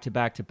tours back to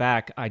back to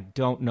back, I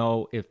don't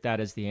know if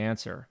that is the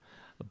answer.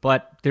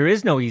 But there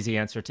is no easy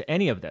answer to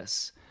any of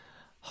this.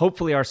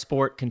 Hopefully our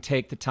sport can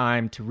take the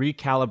time to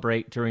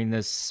recalibrate during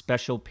this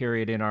special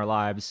period in our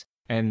lives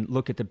and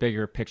look at the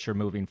bigger picture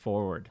moving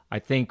forward. I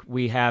think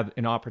we have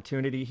an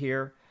opportunity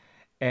here,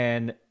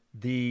 and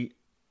the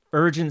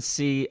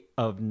urgency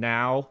of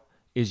now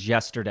is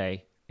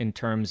yesterday in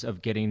terms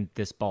of getting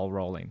this ball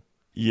rolling.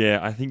 Yeah,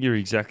 I think you're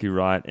exactly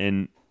right.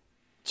 And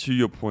to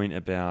your point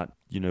about,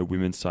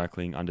 women's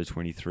cycling under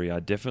 23, I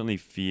definitely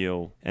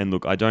feel, and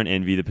look, I don't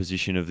envy the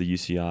position of the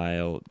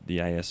UCI or the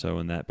ASO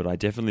and that, but I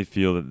definitely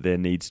feel that there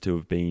needs to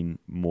have been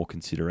more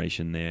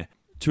consideration there.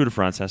 Tour de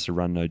France has to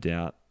run, no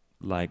doubt.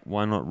 Like,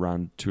 why not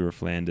run Tour of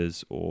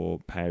Flanders or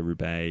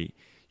Paris-Roubaix,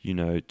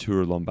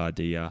 Tour of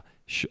Lombardia,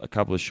 a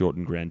couple of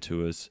shortened Grand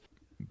Tours.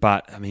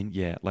 But I mean,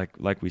 yeah,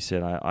 like we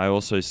said, I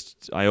also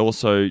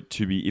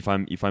to be, if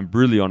I'm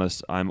brutally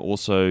honest, I'm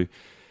also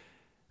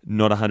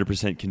not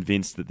 100%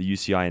 convinced that the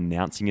UCI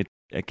announcing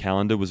a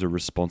calendar was a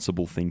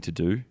responsible thing to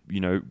do.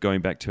 Going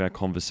back to our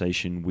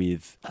conversation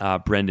with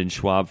Brendan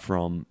Schwab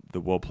from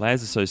the World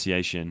Players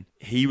Association,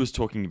 he was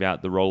talking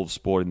about the role of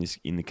sport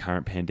in the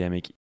current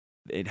pandemic.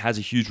 It has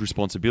a huge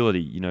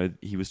responsibility.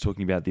 He was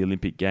talking about the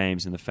Olympic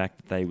Games and the fact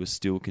that they were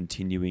still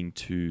continuing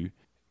to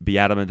be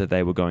adamant that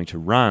they were going to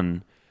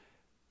run.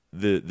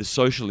 The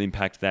social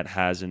impact that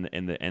has and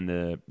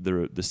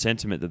the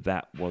sentiment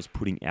that was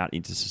putting out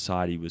into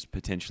society was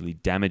potentially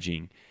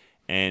damaging,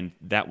 and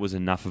that was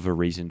enough of a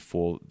reason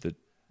for the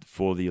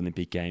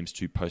Olympic Games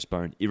to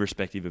postpone,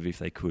 irrespective of if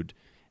they could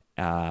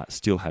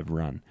still have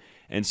run.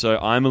 And so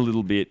I'm a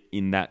little bit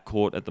in that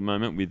court at the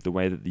moment with the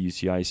way that the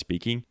UCI is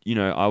speaking.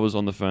 I was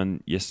on the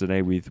phone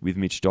yesterday with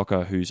Mitch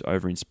Docker, who's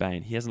over in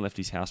Spain. He hasn't left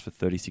his house for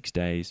 36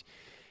 days.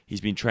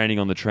 He's been training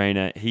on the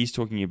trainer. He's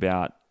talking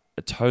about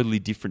a totally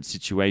different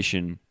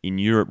situation in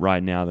Europe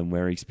right now than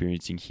we're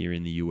experiencing here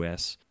in the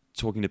US.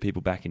 Talking to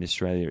people back in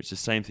Australia, it's the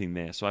same thing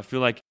there. So I feel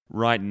like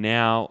right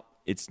now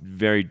it's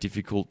very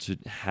difficult to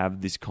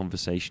have this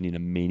conversation in a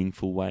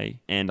meaningful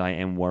way. And I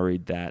am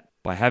worried that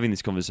by having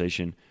this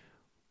conversation,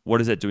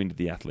 what is that doing to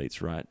the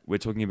athletes, right? We're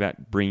talking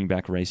about bringing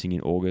back racing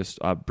in August,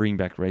 at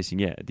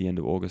the end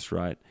of August,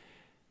 right?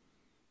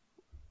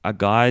 Are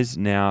guys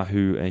now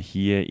who are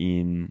here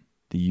in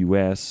the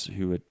US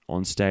who are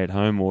on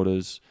stay-at-home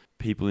orders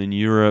people in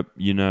Europe,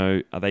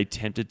 are they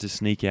tempted to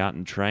sneak out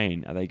and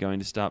train? Are they going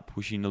to start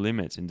pushing the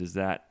limits? And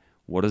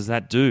what does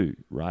that do,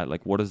 right?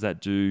 Like, what does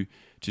that do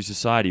to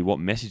society? What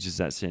message does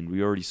that send?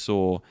 We already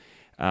saw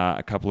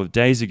a couple of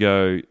days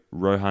ago,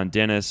 Rohan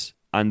Dennis,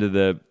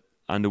 under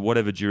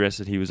whatever duress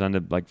that he was under,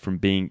 like from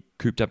being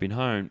cooped up in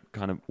home,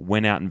 kind of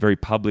went out and very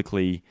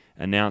publicly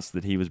announced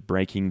that he was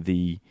breaking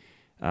the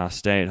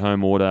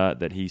stay-at-home order,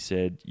 that he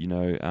said,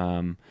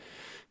 a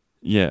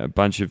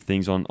bunch of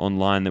things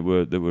online that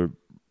were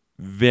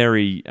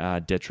very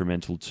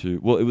detrimental to.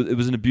 Well, it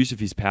was an abuse of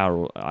his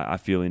power. I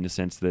feel, in the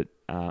sense that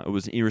it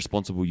was an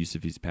irresponsible use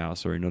of his power.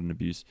 Sorry, not an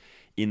abuse.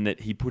 In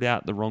that he put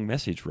out the wrong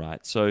message,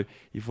 right? So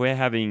if we're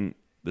having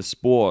the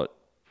sport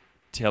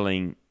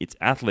telling its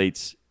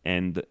athletes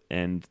and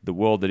the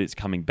world that it's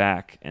coming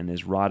back, and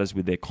there's riders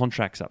with their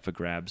contracts up for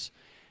grabs,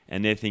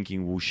 and they're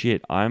thinking, well,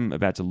 shit, I'm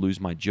about to lose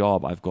my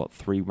job. I've got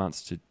 3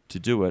 months to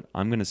do it.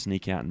 I'm going to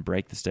sneak out and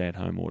break the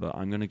stay-at-home order.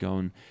 I'm going to go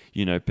and,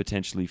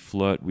 potentially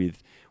flirt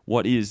with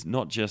what is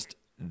not just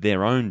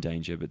their own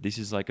danger, but this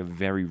is like a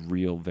very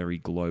real, very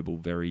global,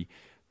 very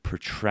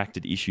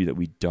protracted issue that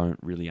we don't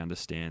really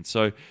understand.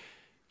 So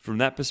from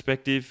that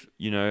perspective,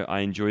 I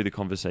enjoy the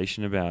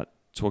conversation about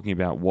talking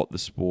about what the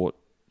sport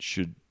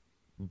should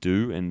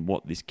do and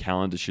what this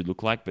calendar should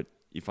look like. But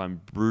if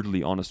I'm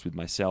brutally honest with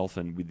myself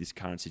and with this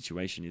current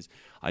situation, is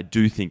I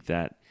do think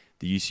that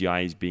the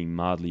UCI is being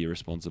mildly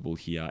irresponsible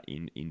here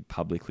in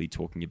publicly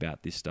talking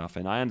about this stuff.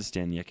 And I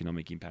understand the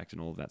economic impact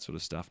and all of that sort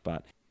of stuff,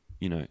 but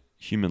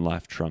human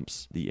life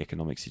trumps the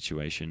economic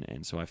situation.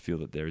 And so I feel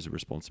that there is a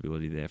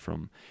responsibility there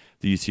from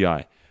the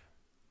UCI.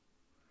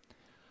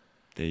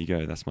 There you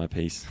go. That's my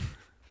piece.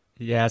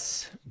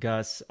 Yes,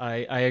 Gus,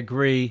 I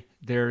agree.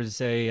 There's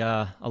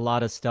a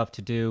lot of stuff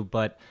to do,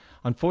 but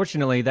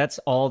unfortunately, that's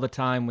all the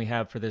time we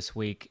have for this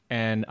week,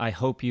 and I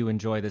hope you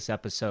enjoy this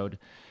episode.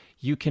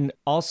 You can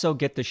also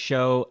get the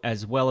show,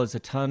 as well as a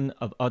ton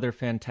of other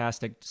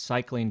fantastic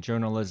cycling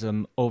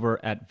journalism, over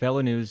at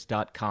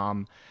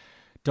velonews.com.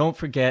 Don't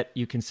forget,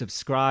 you can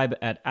subscribe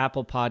at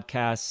Apple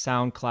Podcasts,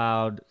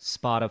 SoundCloud,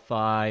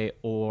 Spotify,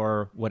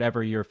 or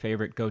whatever your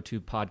favorite go-to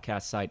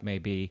podcast site may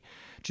be.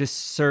 Just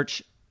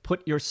search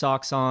Put Your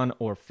Socks On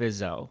or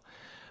PYSO.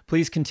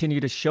 Please continue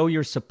to show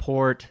your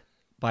support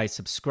by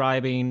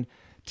subscribing.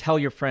 Tell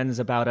your friends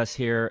about us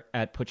here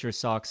at Put Your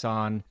Socks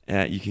On.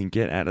 You can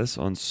get at us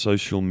on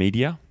social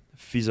media.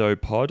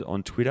 PYSO Pod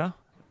on Twitter,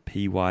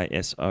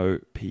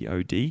 PYSO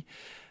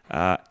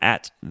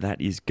at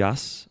That Is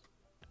Gus,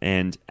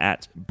 and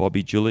at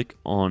Bobby Julik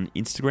on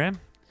Instagram.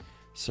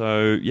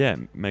 So yeah,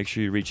 make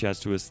sure you reach out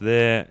to us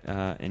there.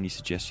 Any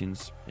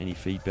suggestions, any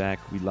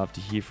feedback, we'd love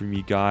to hear from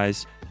you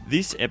guys.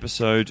 This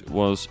episode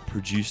was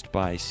produced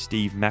by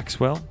Steve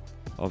Maxwell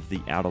of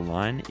The Outer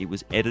Line. It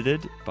was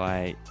edited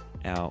by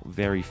our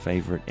very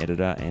favorite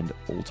editor and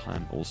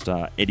all-time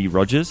all-star Eddie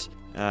Rogers.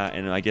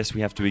 And I guess we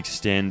have to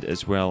extend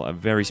as well a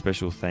very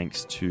special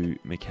thanks to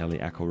Michele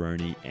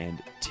Acquarone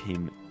and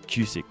Tim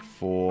Cusick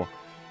for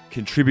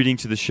contributing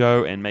to the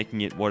show and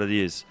making it what it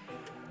is.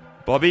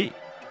 Bobby,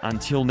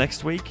 until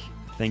next week,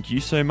 thank you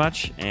so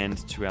much. And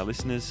to our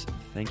listeners,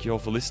 thank you all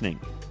for listening.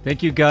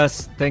 Thank you,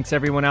 Gus. Thanks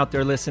everyone out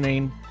there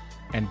listening.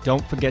 And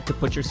don't forget to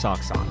put your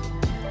socks on.